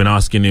many have been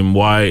asking him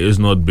why he's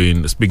not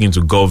been speaking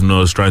to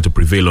governors, trying to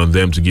prevail on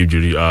them to give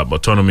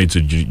autonomy to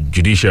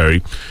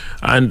judiciary.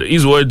 And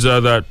his words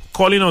are that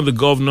calling on the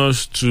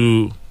governors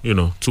to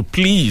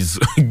please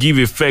give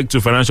effect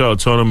to financial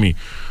autonomy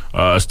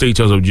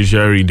status of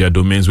judiciary in their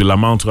domains will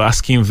amount to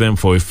asking them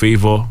for a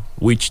favor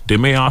which they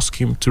may ask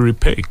him to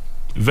repay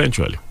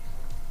eventually.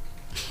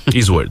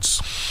 His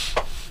words.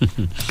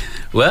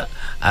 Well,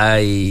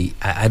 I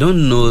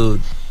don't know.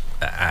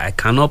 I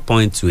cannot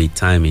point to a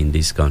time in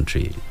this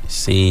country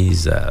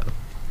since as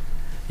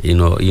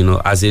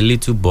a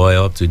little boy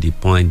up to the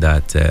point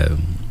that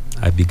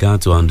I began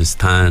to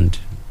understand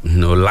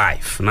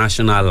life,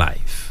 national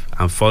life,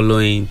 and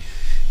following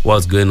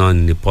what's going on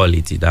in the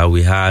polity, that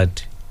we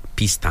had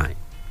peacetime.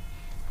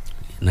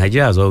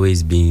 Nigeria has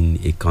always been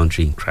a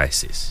country in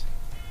crisis.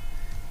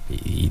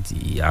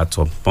 At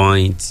some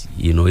point,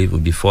 even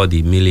before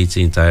the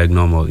military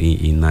interregnum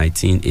in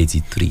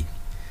 1983,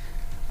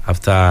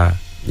 after,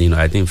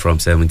 I think from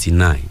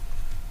 79,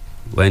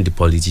 when the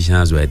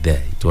politicians were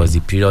there, it was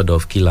the period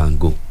of kill and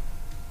go.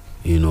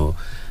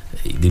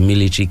 The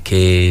military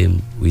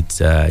came with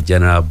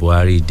General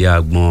Buhari,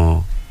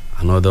 Diagbon,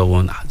 another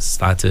one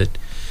started.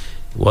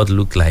 What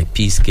looked like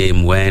peace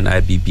came when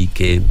IBB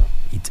came.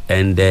 It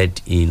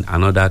ended in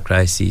another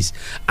crisis,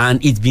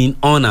 and it's been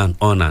on and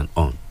on and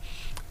on.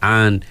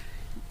 And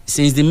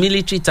since the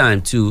military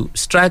time too,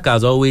 strike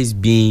has always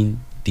been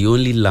the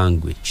only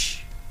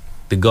language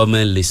the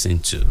government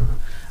listened to.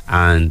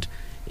 And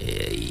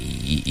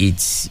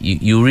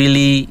you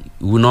really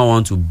will not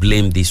want to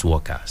blame these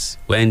workers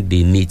when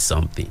they need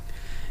something.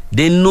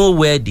 They know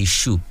where the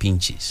shoe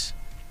pinches.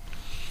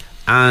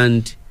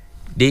 And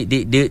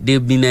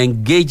they've been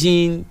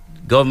engaging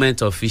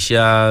government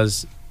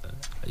officials,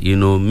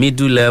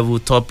 middle level,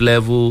 top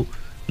level.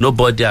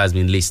 Nobody has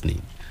been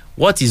listening.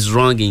 What is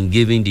wrong in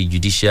giving the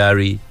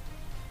judiciary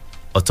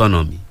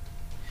autonomy?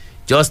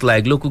 Just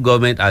like local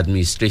government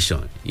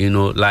administration,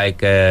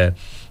 Baba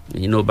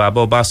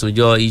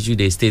Obasanjo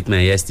issued a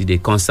statement yesterday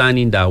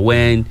concerning that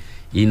when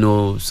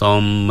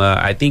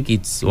I think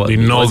it's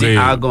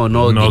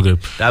Noge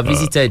that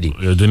visited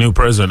it. The new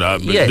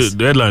president. Yes.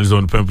 The headline is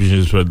on the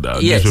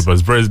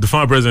newspapers. The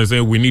former president is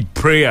saying we need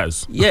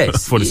prayers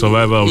for the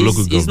survival of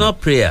local government. It's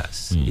not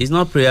prayers. It's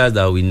not prayers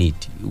that we need.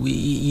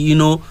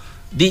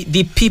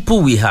 The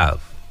people we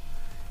have,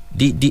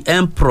 the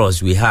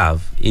emperors we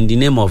have in the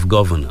name of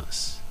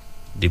governors,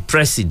 the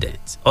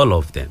president, all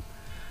of them,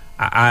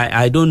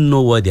 I don't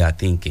know what they are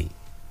thinking.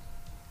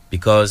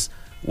 Because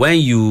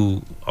when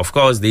of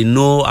course, they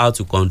know how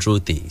to control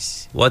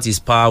things. What is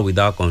power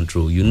without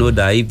control? You know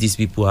that if these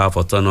people have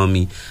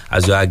autonomy,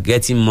 as you are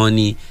getting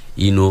money,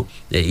 into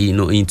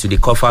the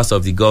coffers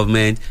of the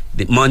government,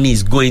 the money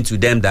is going to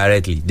them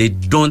directly. They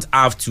don't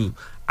have to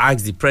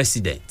ask the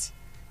president,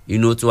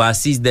 to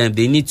assist them.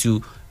 They need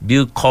to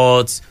build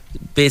courts,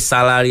 pay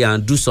salary,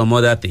 and do some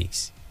other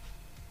things.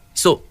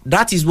 So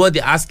that is what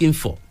they're asking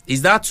for.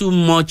 Is that too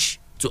much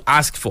to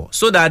ask for?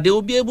 So that they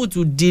will be able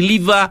to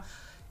deliver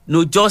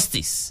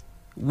justice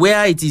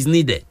where it is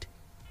needed,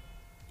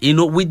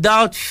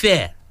 without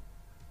fear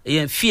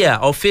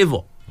or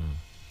favor.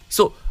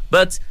 So,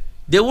 but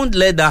they won't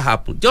let that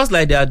happen, just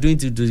like they are doing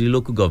to the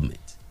local government,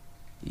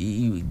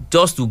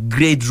 just to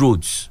grade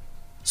roads.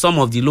 Some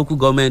of the local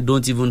government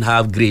don't even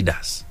have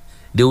graders.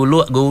 They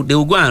will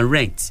go and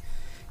rent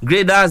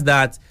graders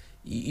that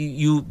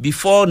you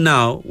before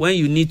now, when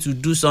you need to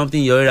do something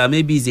in your area,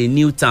 maybe it's a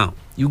new town,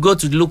 you go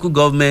to the local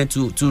government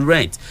to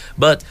rent,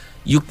 but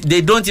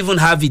they don't even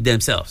have it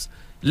themselves.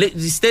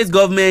 The state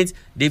government,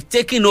 they've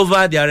taken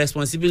over their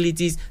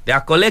responsibilities. They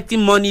are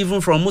collecting money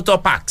even from motor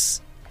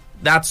parks.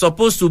 that's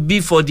supposed to be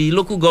for the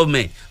local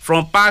government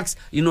from parks,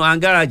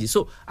 and garages.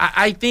 So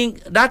I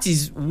think that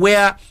is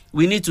where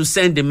we need to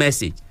send the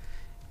message.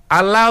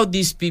 Allow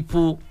these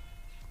people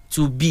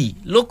to be.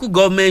 Local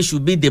government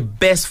should be the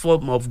best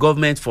form of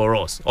government for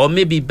us, or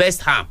maybe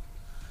best harm,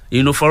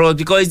 for us,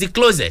 because it's the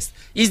closest.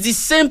 It's the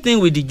same thing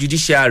with the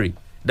judiciary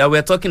that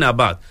we're talking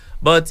about.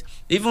 But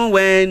even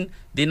when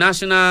the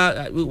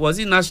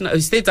national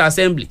state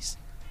assemblies,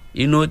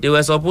 they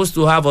were supposed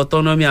to have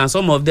autonomy, and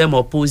some of them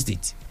opposed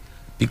it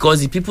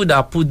because the people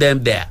that put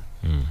them there,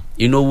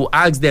 will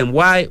ask them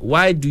why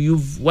did you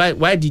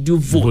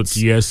vote? But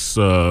yes,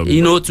 to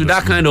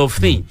that kind of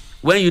thing.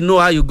 When you know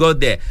how you got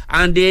there,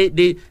 and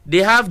they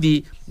have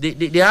the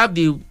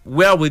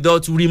wherewithal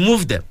to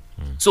remove them.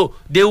 So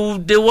they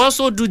will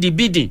also do the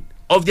bidding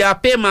of their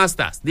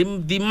paymasters.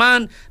 The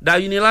man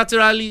that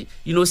unilaterally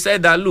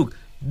said that, look,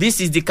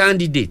 this is the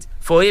candidate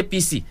for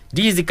APC,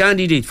 this is the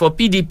candidate for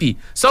PDP.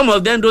 Some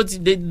of them don't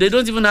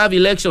even have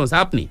elections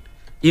happening.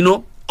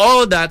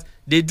 All that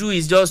they do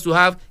is just to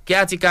have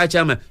caretaker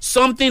chairman,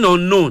 something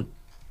unknown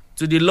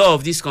to the law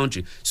of this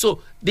country.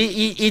 So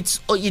it's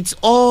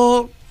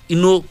all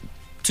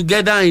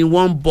together in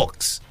one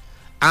box,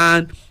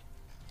 and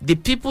the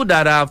people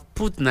that have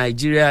put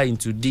Nigeria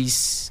into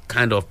this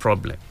kind of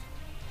problem,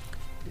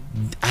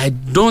 I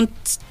don't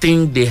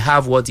think they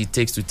have what it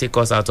takes to take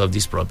us out of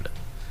this problem,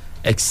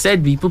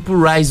 except the people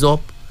rise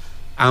up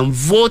and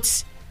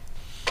vote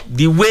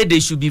the way they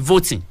should be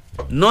voting,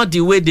 not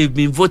the way they've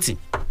been voting.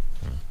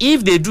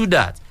 If they do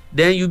that,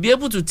 then you'll be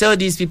able to tell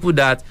these people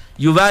that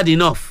you've had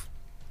enough,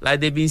 like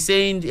they've been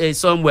saying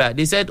somewhere.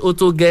 They said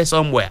auto get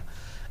somewhere,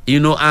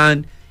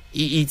 and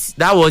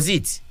that was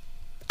it.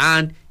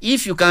 And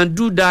if you can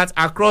do that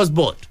across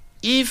board,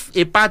 if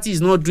a party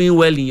is not doing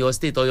well in your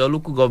state or your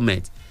local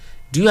government,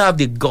 do you have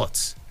the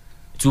guts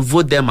to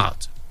vote them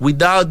out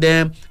without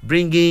them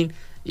bringing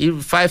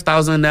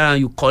 5,000 naira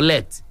and you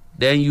collect,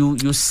 then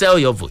you sell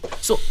your vote?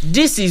 So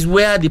this is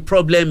where the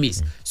problem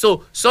is.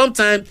 So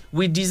sometimes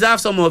we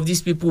deserve some of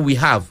these people we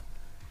have.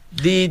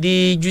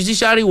 The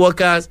judiciary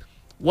workers,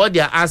 what they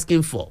are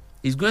asking for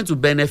is going to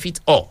benefit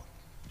all,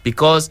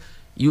 because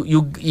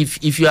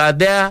if you are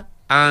there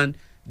and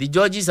the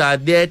judges are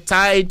there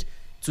tied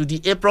to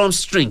the apron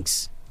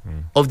strings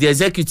of the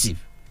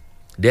executive,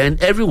 then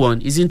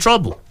everyone is in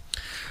trouble.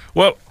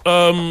 Well,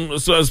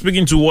 so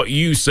speaking to what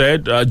you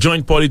said,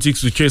 joint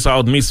politics to chase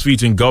out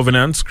misfit in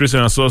governance,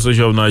 Christian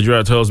Association of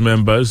Nigeria tells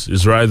members,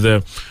 is right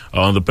there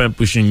on the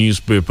pen-pushing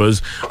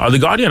newspapers. The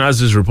Guardian has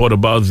this report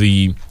about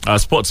the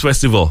sports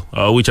festival,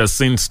 which has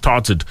since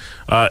started.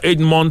 8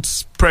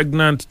 months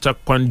pregnant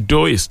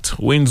taekwondoist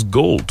wins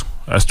gold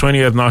as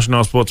 20th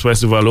National Sports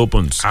Festival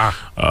opens.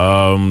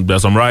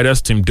 There's some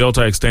riders. Team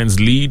Delta extends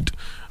lead.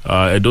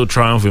 Edo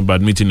triumph in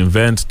badminton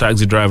event.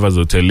 Taxi drivers,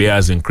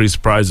 hoteliers increase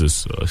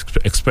prices.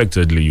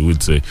 Expectedly, you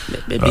would say.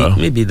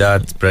 Maybe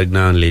that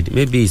pregnant lady.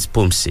 Maybe it's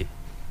Pomse.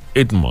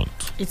 8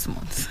 months. 8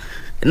 months.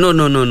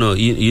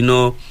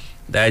 No.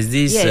 There's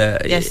this.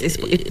 Yes,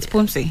 it's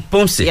Pomse.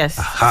 Pomse. Yes,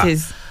 it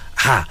is.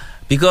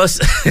 Because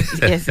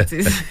yes, it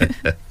is.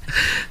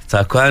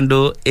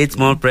 Taekwondo, 8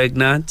 months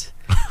pregnant.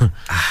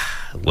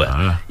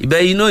 Well,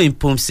 but in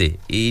Pomse,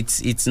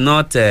 it's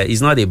not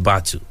a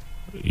battle.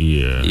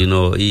 Yeah,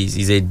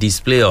 it's a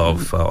display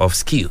of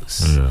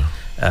skills.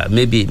 Yeah.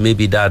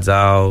 Maybe that's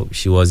how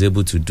she was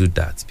able to do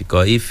that.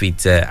 Because if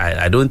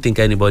I don't think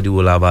anybody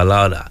will have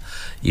allowed her,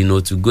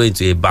 to go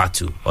into a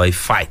battle or a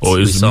fight. Or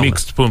it's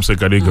mixed Pomse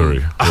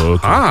category.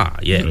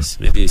 Yes,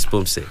 maybe it's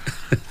Pomse.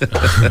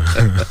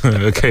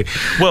 Okay,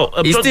 well,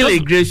 it's still a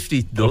great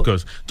feat, though. Of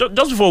course.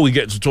 Just before we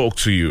get to talk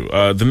to you,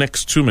 the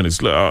next 2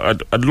 minutes,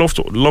 I'd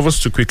love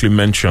us to quickly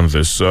mention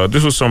this.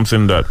 This was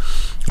something that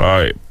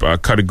I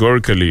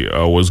categorically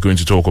was going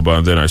to talk about,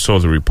 and then I saw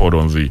the report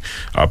on the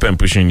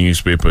pen-pushing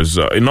newspapers.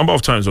 A number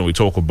of times when we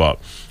talk about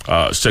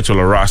sexual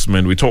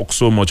harassment, we talk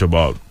so much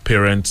about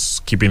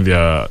parents keeping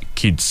their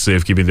kids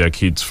safe, keeping their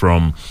kids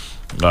from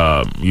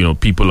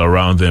people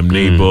around them,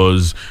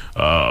 neighbors,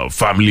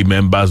 family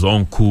members,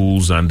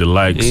 uncles, and the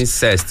likes.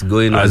 Incest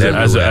going on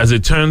as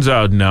it turns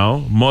out now,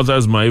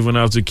 mothers might even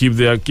have to keep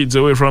their kids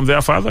away from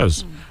their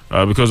fathers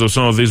because of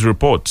some of these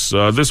reports.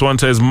 This one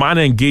says, man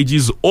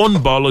engages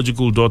own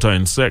biological daughter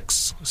in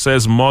sex,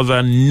 says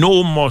mother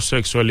no more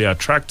sexually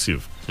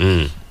attractive.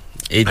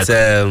 It's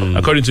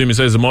according to him, he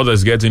says the mother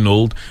is getting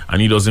old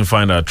and he doesn't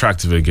find her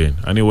attractive again,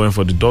 and he went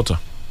for the daughter.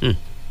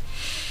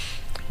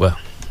 Well,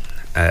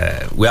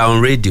 we are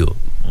on radio,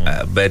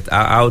 but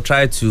I'll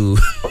try to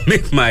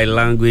make my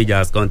language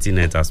as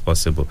continent as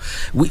possible.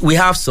 We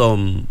have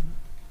some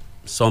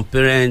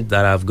parents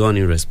that have gone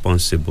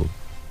irresponsible,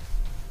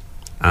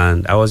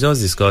 and I was just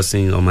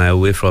discussing on my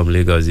way from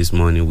Lagos this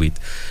morning with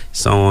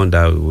someone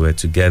that we were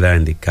together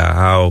in the car,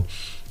 how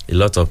a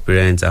lot of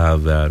parents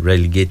have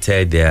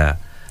relegated their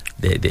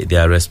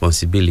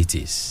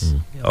responsibilities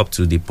up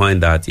to the point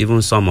that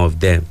even some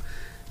of them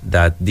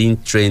that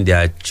didn't train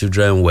their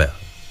children well.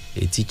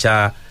 A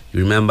teacher,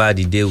 you remember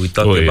the day we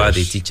talked about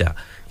the teacher,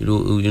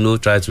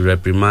 try to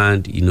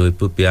reprimand, a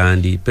puppy,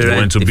 and the parent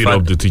went to beat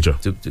up the teacher.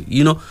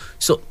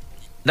 So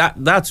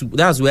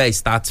that's where it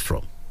starts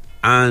from.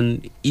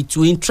 And it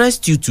will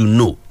interest you to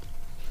know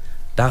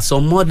that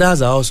some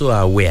mothers are also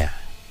aware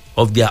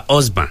of their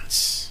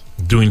husbands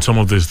doing some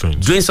of these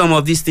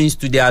things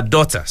to their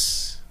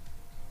daughters,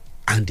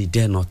 and they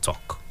dare not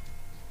talk,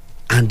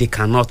 and they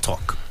cannot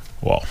talk.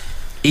 Wow.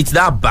 It's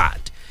that bad.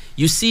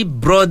 You see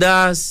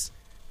brothers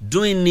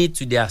doing it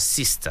to their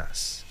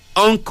sisters,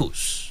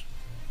 uncles,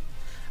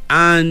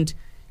 and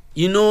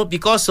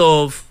because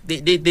of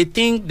they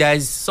think there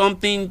is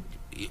something.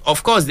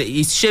 Of course,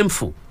 it's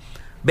shameful,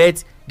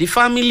 but the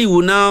family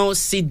will now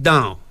sit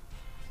down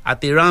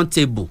at a round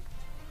table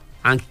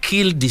and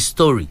kill the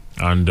story.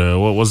 And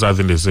what was that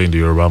thing they say in the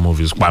Yoruba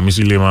movies?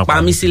 Pamisilema,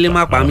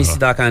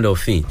 that kind of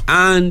thing.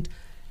 And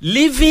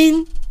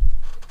leaving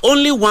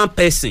only one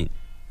person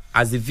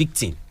as the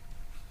victim,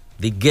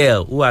 the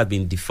girl who had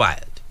been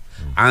defiled.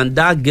 And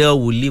that girl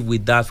will live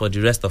with that for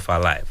the rest of her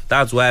life.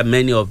 That's why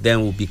many of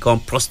them will become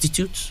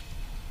prostitutes.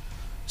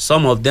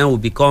 Some of them will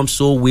become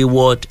so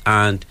wayward,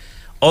 and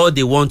all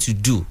they want to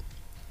do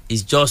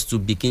is just to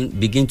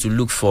begin to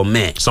look for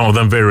men. Some of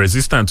them very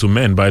resistant to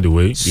men, by the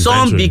way.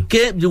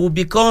 They will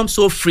become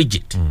so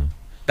frigid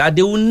that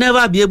they will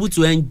never be able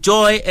to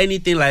enjoy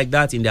anything like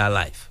that in their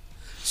life.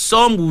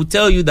 Some will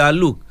tell you that,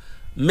 look,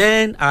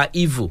 men are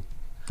evil.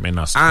 Men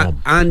are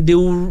scum. And they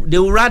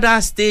will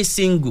rather stay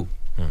single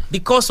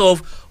because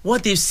of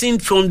what they've seen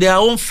from their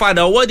own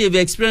father, or what they've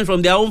experienced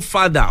from their own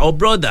father or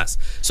brothers.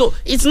 So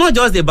it's not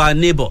just about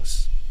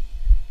neighbors.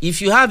 If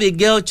you have a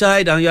girl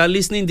child and you are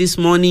listening this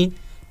morning,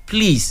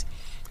 please,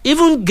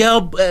 even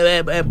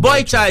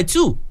boy child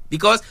too,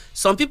 because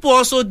some people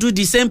also do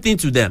the same thing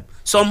to them.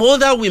 Some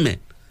older women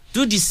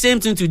do the same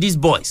thing to these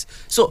boys.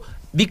 So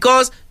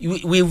because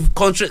we've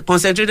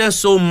concentrated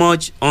so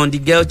much on the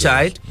girl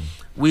child,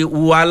 we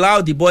will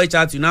allow the boy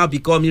child to now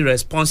become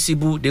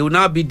irresponsible. They will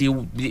now be they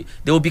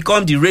will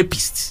become the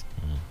rapists.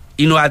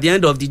 At the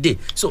end of the day.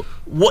 So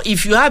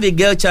if you have a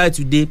girl child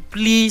today,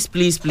 please,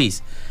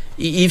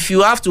 if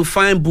you have to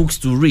find books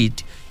to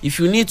read, if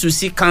you need to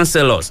see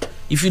counselors,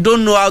 if you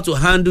don't know how to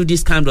handle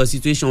this kind of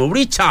situation,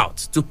 reach out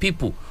to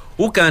people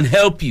who can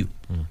help you.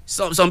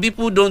 Some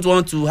people don't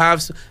want to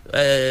have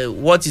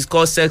what is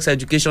called sex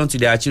education to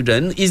their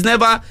children. It's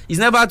never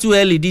too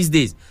early these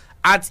days.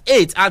 At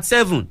 8, at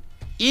 7,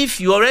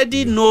 if you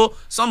already know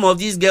some of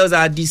these girls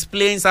are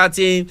displaying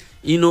certain,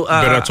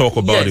 better talk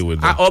about it with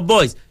them. Or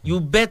boys,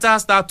 you better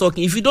start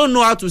talking. If you don't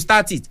know how to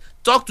start it,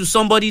 talk to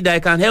somebody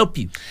that can help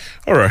you.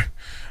 All right.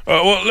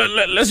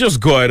 Let's just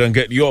go ahead and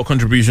get your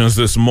contributions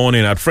this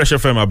morning at Fresh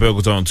FM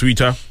Abeokuta on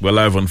Twitter. We're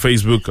live on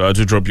Facebook.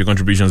 To drop your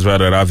contributions via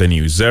that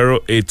avenue,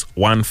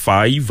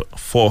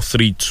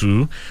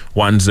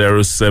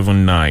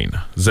 0815-432-1079,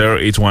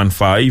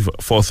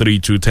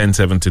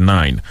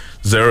 0815-432-1079,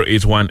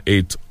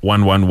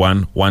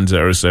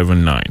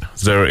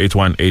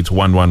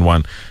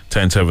 0818-111-1079,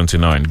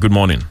 0818-111-1079. Good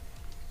morning.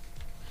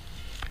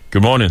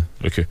 Good morning.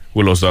 Okay,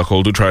 we lost that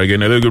call. Do try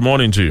again. Hello, good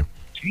morning to you.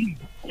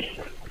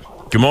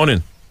 Good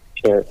morning.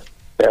 Good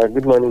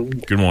morning.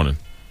 Good morning.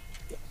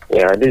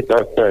 Yeah, this is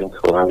Akpan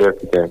from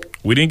Abeokuta.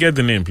 We didn't get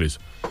the name, please.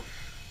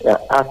 Yeah,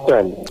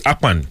 Akpan.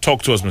 Akpan,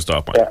 talk to us, Mr.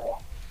 Akpan.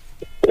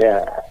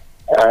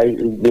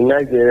 It's been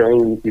nice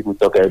hearing people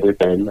talk every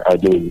time.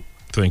 Again,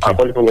 thank you. I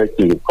probably wanted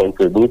to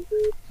contribute,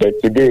 but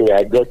today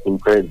I got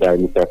impressed by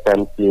Mr.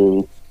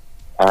 Sampson's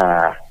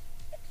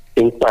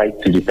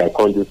insight to the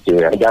taekwondo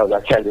story, and that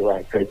was actually why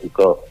I tried to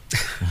call.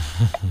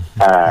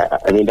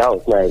 That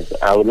was nice.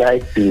 I would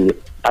like to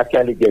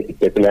actually get the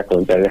personal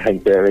contact if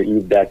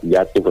that is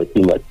asking for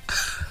too much.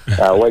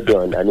 Well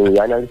done.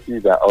 The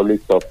analyses are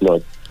always top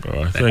notch.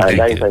 And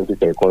that insight to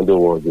taekwondo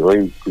was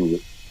very cool.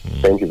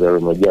 Thank you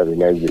very much. You have a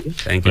nice day.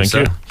 Thank you,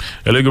 sir.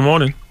 Hello, good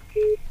morning.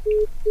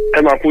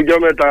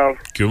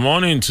 Good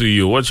morning to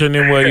you. What's your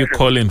name? Where are you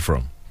calling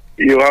from?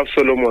 You have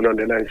Solomon on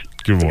the line.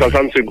 Good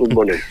morning. Good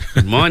morning.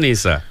 Good morning,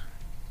 sir.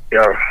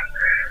 Yeah.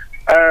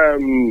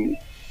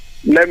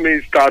 Let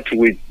me start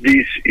with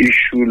this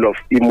issue of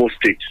Imo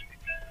State.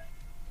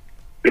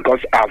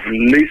 Because I've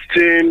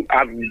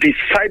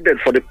decided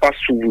for the past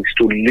 2 weeks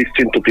to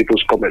listen to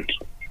people's comments.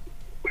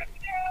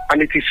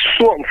 And it is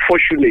so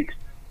unfortunate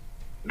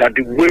that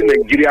the way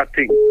Nigeria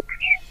thinks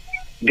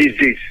these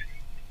days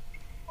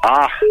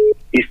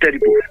is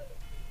terrible.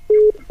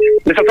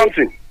 Mr.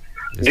 Thompson,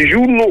 do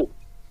you know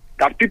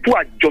that people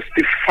are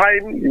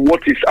justifying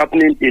what is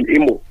happening in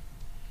Imo?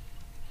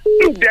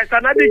 Look, there's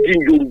an adage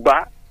in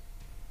Yoruba,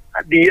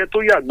 the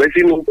Yetoya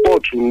Besino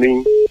Port to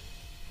me.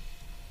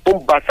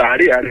 Look,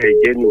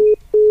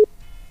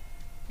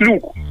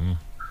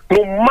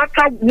 no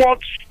matter what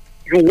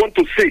you want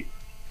to say,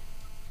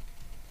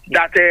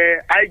 that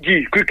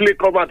IG quickly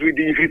come out with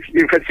the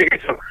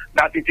investigation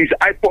that it is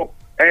IPOP.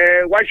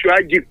 Why should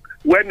IG,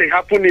 when it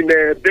happened in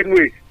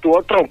Benue to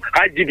Otom,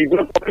 IG did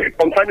not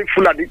concerning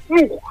Fulani?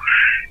 Look,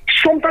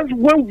 sometimes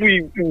when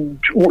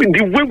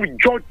the way we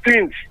judge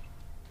things,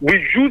 we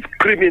use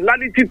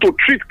criminality to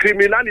treat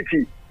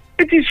criminality.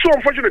 It is so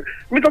unfortunate.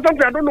 Mr.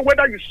 Thompson, I don't know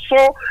whether you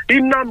saw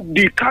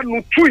Nnamdi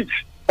Kanu tweet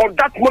on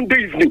that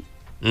Monday evening.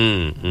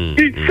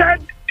 He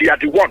said they are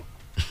the one.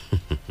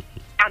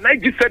 And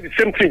IG said the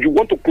same thing. You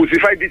want to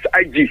crucify this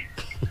IG.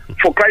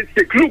 For Christ's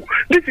sake. Look,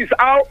 this is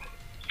how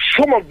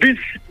some of these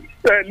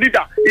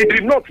leaders, it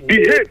did not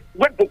behave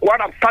when Boko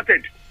Haram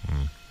started.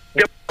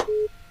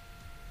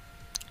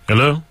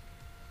 Hello?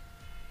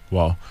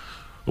 Wow.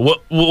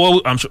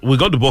 Well, I'm sure we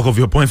got the bulk of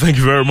your point. Thank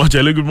you very much.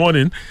 Hello, good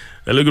morning.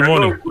 Hello, good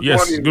morning.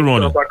 Good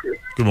morning.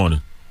 Good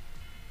morning.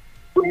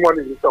 Good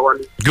morning, Mr.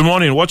 Wani. Good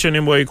morning. What's your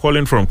name? Where are you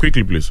calling from?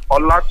 Quickly, please.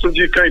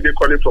 Olatunji Kehinde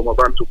calling from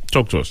Abantu.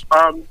 Talk to us.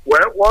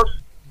 Well, what's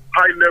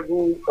high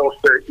level of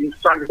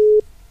insanity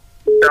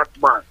that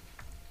man?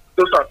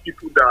 Those are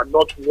people that are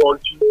not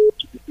worthy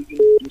to be living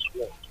in this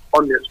world,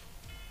 honestly.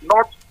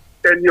 Not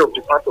any of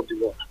the parts of the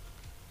world.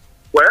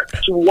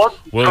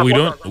 Well,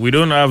 we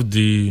don't have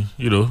the,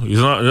 it's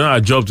not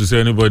our job to say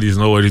anybody is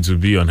not worthy to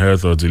be on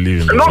earth or to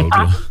live in the world.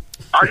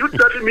 Are you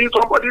telling me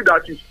somebody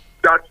that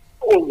let's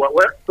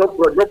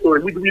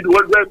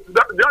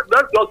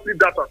just leave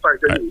that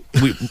aside anyway.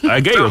 I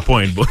get your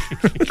point, but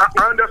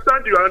I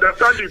understand you.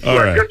 All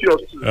right. I get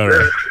yours too. All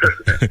right.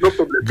 No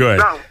problem. Go ahead.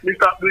 Now,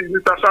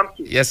 Mr.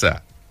 Samson. Yes,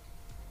 sir.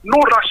 No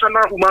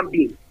rational human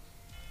being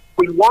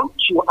will want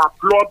to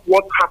applaud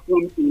what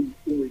happened in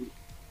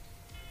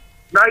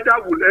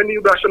neither will any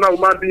rational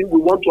human being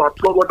will want to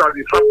applaud what has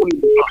happened in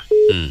the past.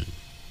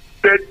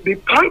 But the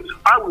point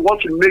I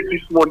want to make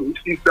this morning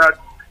is that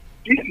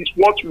this is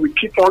what we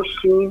keep on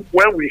seeing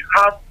when we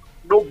have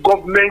no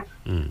government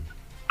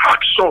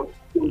action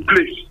in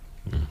place.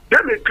 They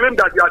may claim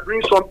that they are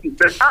doing something,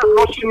 but I have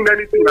not seen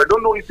anything. I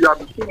don't know if they have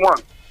seen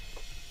one.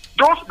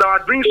 Those that are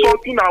doing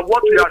something are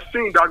what we are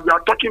seeing that we are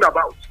talking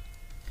about.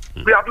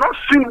 We have not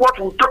seen what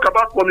we talk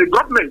about from the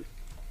government.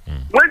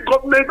 When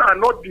governments are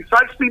not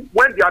decisive,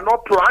 when they are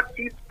not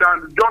proactive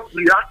than just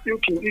reacting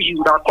to issues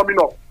that are coming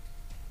up,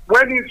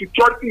 when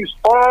insecurity is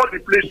all the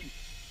places,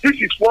 this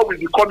is what will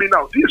be coming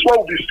out. This is what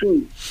we'll be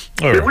seeing.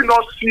 They will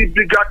not see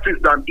bigger things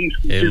than this.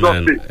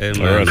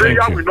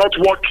 Prayer will not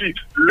work it.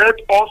 Let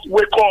us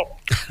wake up.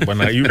 But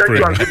now you pray.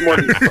 Good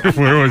morning.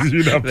 Where was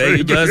you that prayed?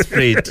 You just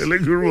prayed.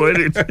 Good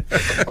morning.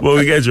 Well,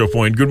 we get your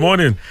point. Good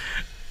morning.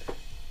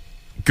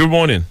 Good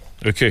morning.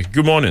 Okay.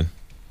 Good morning.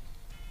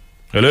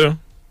 Hello.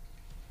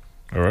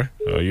 All right.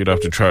 You'd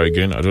have to try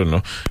again. I don't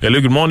know. Hello.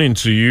 Good morning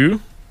to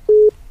you.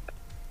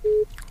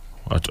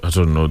 I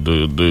don't know.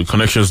 The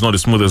connection is not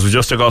as smooth as we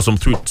just check out some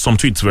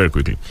tweets very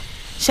quickly.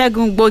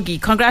 Shagun Bogi,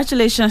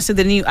 congratulations to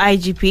the new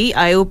IGP.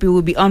 I hope he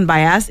will be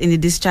unbiased in the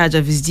discharge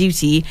of his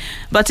duty.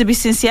 But to be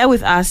sincere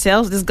with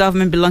ourselves, this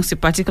government belongs to a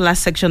particular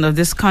section of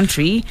this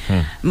country.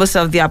 Most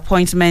of the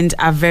appointments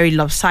are very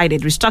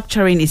lopsided.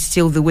 Restructuring is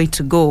still the way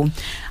to go.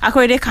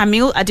 Akorede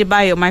Camille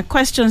Adebayo, my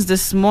questions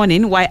this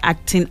morning, why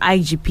acting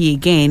IGP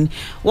again?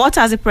 What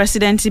has the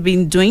presidency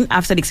been doing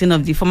after the election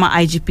of the former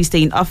IGP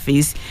stay in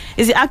office?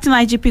 Is the acting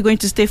IGP going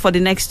to stay for the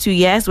next 2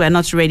 years? We're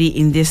not ready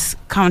in this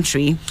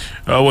country.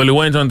 Well, he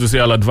went on to say,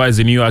 I'll advise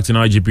the new acting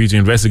IGP to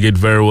investigate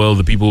very well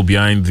the people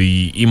behind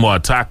the Imo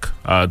attack,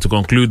 to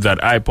conclude that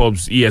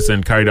IPOB's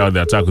ESN carried out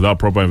the attack without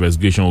proper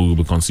investigation will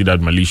be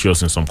considered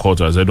malicious in some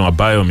quarters. Edwin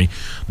Abayomi,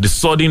 the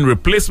sudden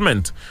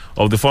replacement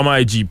of the former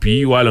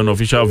IGP while on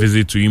official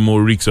visit to Imo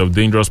reeks of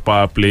dangerous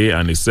power play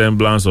and a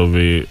semblance of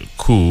a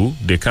coup.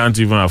 They can't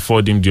even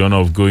afford him the honor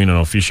of going on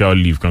official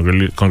leave.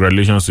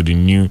 Congratulations to the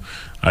new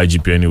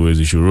IGP anyways.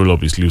 He should roll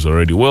up his sleeves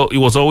already. Well, it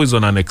was always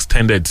on an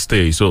extended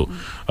stay, so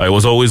it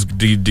was always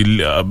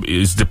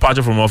his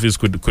departure from office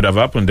could have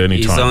happened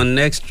anytime.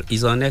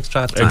 He's on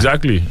extra time.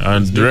 Exactly,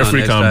 and the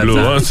referee can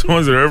blow once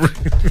the referee.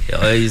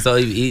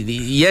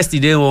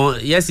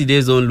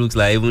 Yesterday's one looks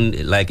like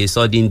even like a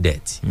sudden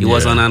death. He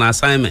was on an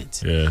assignment.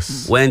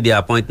 Yes. When the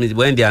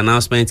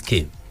announcement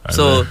came.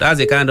 So that's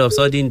a kind of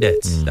sudden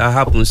death that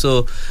happened.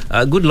 So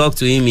good luck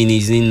to him in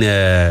his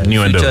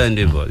future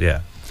endeavor.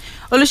 Yeah.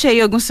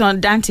 Oluseyi Ogunson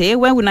Dante,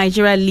 when will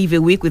Nigeria live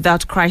a week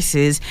without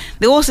crisis?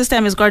 The whole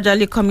system is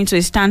gradually coming to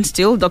a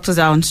standstill. Doctors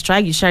are on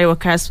strike, judiciary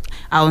workers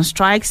are on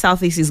strike,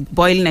 Southeast is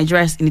boiling,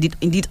 Nigeria is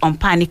indeed on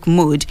panic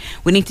mode.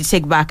 We need to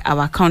take back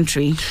our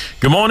country.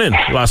 Good morning.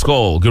 Last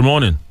call. Good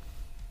morning.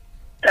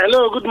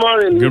 Hello, good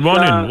morning. Good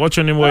morning. What's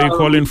your name? Where are you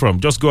calling from?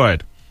 Just go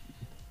ahead.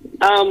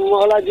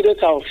 Olajide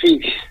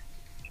Taufik,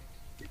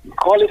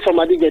 calling from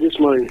Adigbe this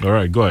morning. All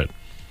right, go ahead.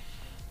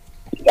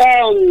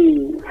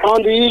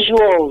 On the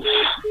issue of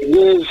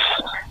this,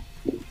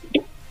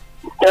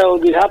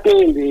 the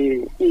happening in the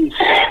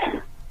East,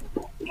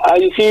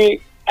 you see,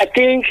 I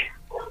think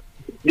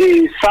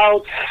the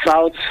South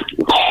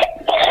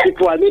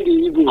people, I mean the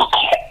Igbos,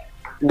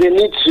 they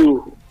need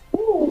to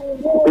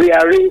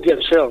rearrange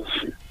themselves.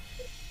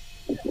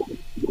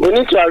 They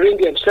need to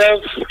arrange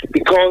themselves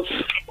because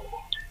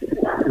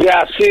they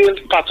are still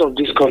part of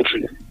this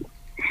country.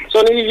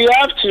 So if you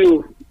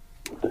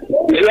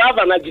have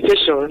an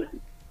agitation,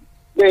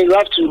 then you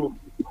have to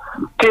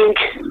think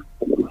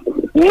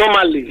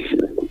normally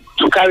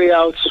to carry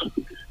out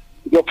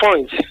your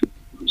point.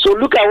 So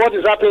look at what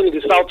is happening in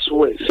the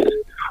Southwest.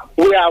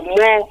 We are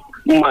more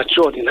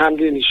matured in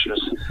handling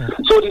issues.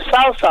 So the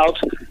South,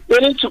 they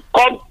need to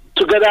come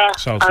together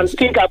and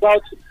think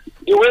about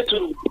the way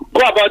to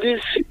go about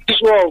this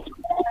issue of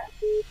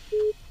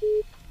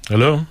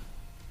Hello?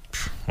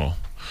 Well,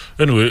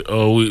 anyway,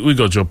 we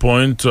got your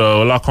point.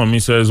 Olakomi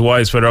says,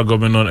 why is federal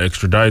government not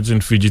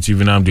extraditing fugitive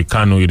Nnamdi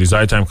Kanu? It is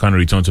high time Kanu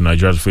return to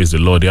Nigeria to face the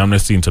law. The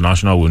Amnesty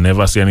International will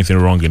never see anything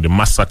wrong in the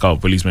massacre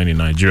of policemen in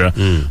Nigeria,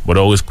 but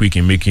always quick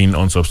in making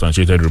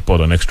unsubstantiated report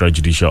on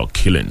extrajudicial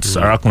killings.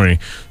 Arakuni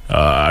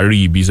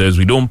Aribi says,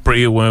 we don't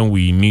pray when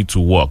we need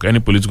to work. Any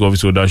political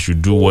officer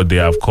should do what they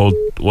have come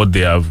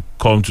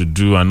to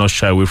do and not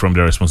shy away from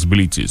their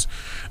responsibilities,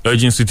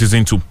 urging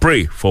citizens to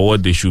pray for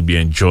what they should be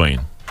enjoying.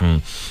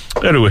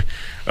 Anyway,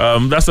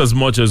 that's as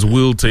much as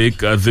we'll take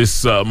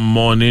this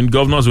morning.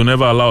 Governors will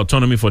never allow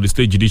autonomy for the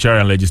state judiciary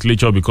and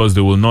legislature because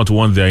they will not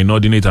want their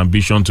inordinate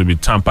ambition to be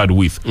tampered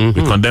with. We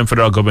condemn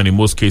federal government in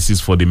most cases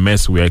for the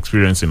mess we are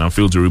experiencing and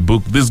fail to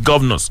rebuke these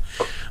governors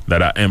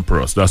that are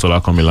emperors. That's all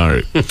I come,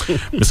 Larry.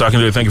 Mr.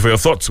 Akindele, thank you for your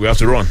thoughts. We have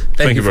to run.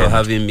 Thank you for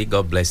having me.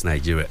 God bless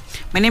Nigeria.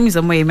 My name is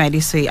Omoye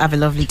Madiswe. Have a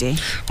lovely day.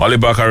 Ali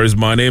Bakar is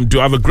my name. Do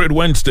have a great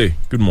Wednesday.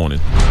 Good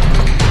morning.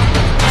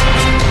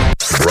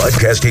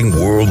 Broadcasting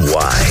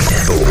worldwide,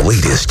 the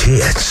latest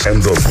hits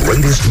and the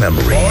greatest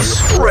memories.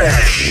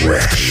 Fresh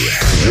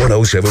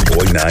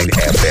 107.9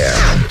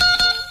 FM.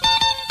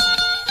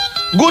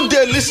 Good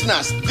day,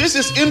 listeners. This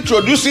is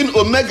introducing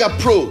Omega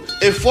Pro,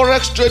 a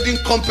forex trading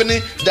company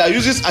that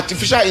uses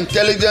artificial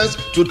intelligence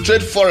to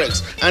trade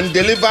forex and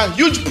deliver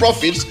huge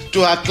profits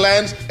to our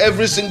clients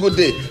every single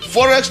day.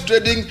 Forex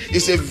trading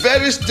is a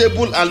very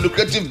stable and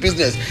lucrative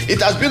business. It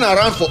has been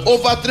around for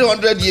over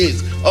 300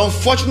 years.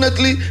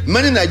 Unfortunately,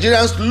 many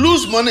Nigerians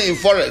lose money in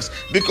forex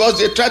because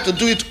they try to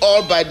do it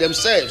all by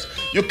themselves.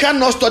 You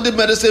cannot study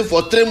medicine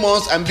for 3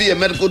 months and be a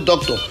medical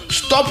doctor.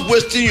 Stop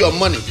wasting your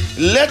money.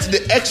 Let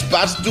the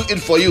experts do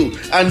it for you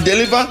and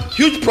deliver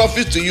huge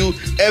profits to you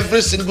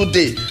every single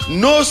day.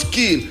 No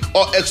skill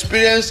or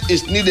experience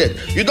is needed.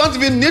 You don't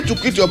even need to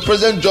quit your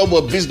present job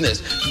or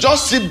business.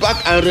 Just sit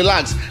back and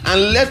relax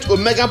and let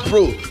Omega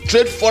Pro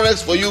trade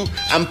forex for you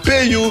and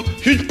pay you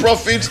huge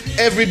profits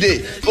every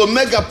day.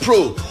 Omega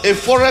Pro, a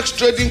forex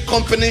trading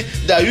company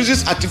that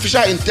uses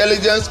artificial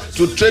intelligence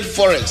to trade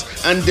forex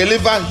and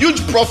deliver huge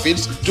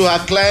profits to her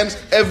clients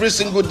every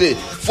single day.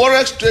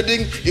 Forex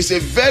trading is a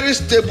very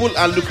stable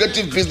and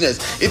lucrative business.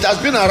 It has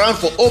been around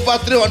for over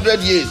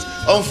 300 years.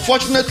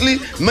 Unfortunately,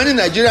 many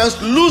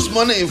Nigerians lose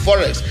money in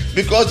forex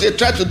because they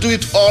try to do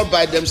it all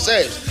by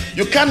themselves.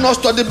 You cannot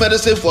study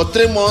medicine for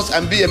 3 months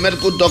and be a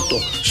medical doctor.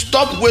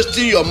 Stop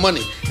wasting your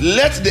money.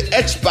 Let the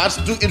experts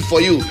do it for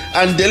you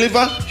and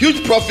deliver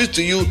huge profits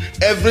to you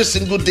every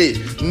single day.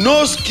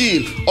 No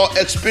skill or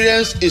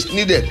experience is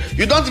needed.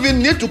 You don't even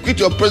need to quit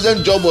your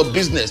present job or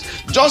business.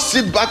 Just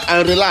sit back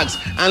and relax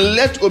and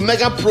let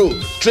Omega Pro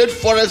trade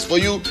forex for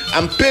you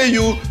and pay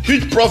you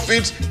huge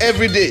profits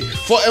every day.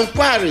 For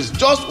inquiries,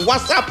 just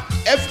WhatsApp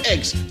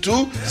FX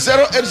to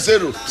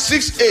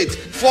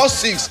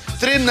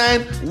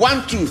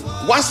 08068463912.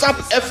 WhatsApp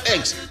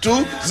FX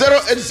to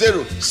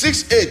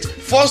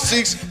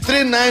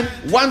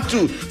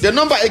 08068463912. The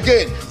number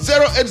again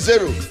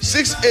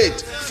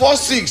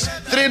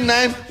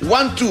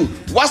 08068463912.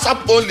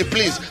 WhatsApp only,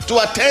 please, to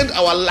attend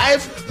our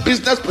live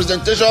business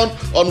presentation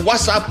on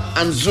WhatsApp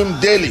and Zoom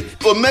daily.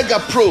 Omega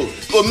Pro,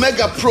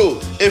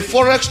 a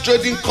forex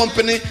trading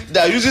company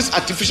that uses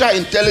artificial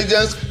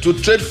intelligence to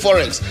trade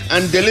forex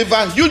and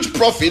deliver huge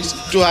profits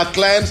to her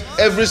clients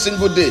every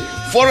single day.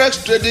 Forex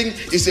trading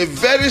is a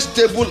very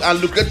stable and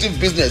lucrative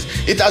business.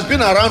 It has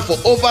been around for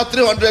over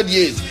 300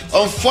 years.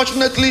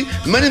 Unfortunately,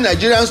 many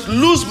Nigerians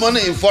lose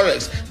money in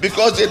forex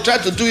because they try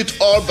to do it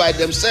all by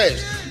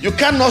themselves. You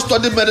cannot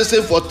study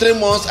medicine for 3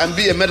 months and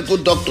be a medical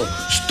doctor.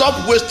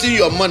 Stop wasting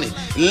your money.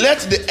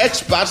 Let the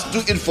experts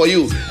do it for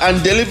you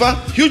and deliver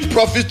huge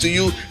profits to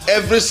you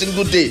every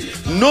single day.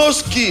 No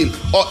skill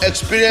or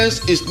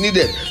experience is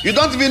needed. You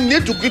don't even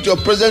need to quit your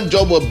present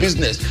job or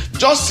business.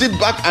 Just sit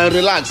back and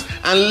relax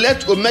and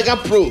let Omega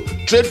Pro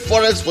trade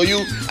forex for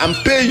you and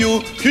pay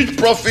you huge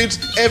profits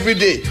every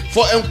day.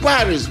 For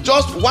inquiries,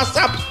 just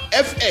WhatsApp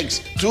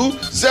FX to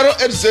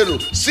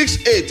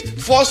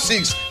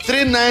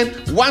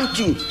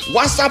 08068463912.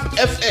 WhatsApp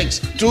FX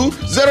to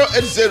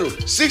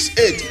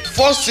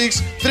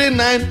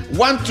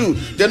 08068463912.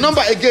 The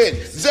number again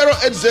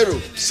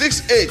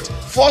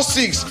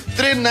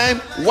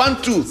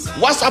 08068463912.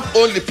 WhatsApp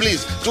only,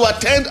 please, to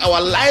attend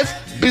our live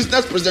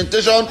business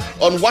presentation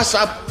on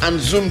WhatsApp and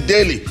Zoom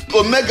daily.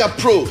 Omega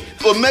Pro,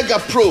 a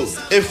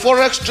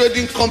forex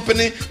trading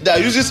company that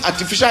uses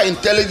artificial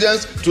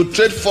intelligence to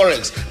trade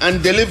forex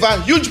and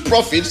deliver huge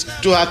profits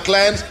to her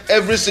clients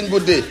every single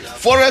day.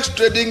 Forex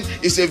trading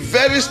is a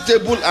very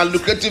stable and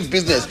lucrative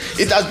business.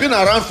 It has been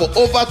around for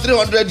over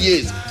 300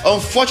 years.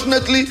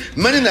 Unfortunately,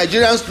 many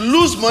Nigerians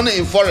lose money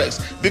in forex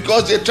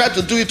because they try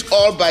to do it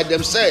all by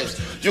themselves.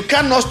 You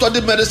cannot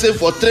study medicine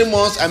for 3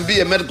 months and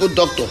be a medical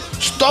doctor.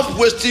 Stop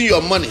wasting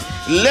your money.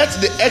 Let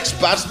the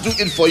experts do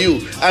it for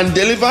you and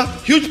deliver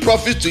huge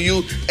profits to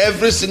you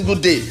every single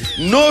day.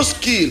 No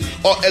skill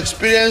or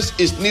experience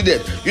is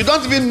needed. You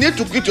don't even need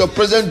to quit your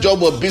present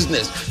job or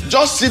business.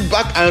 Just sit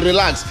back and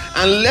relax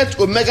and let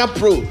Omega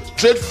Pro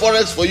trade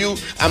forex for you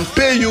and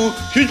pay you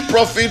huge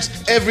profits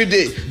every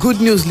day.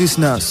 Good news,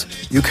 listeners.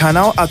 You can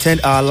now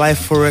attend our live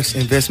forex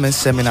investment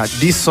seminar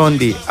this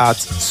Sunday at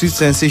Sweet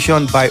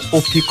Sensation by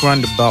Opik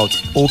Roundabout,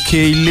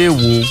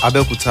 Okeilewo,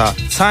 Abeokuta.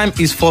 Time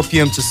is 4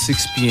 p.m. to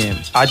 6 p.m.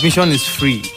 Admission is free.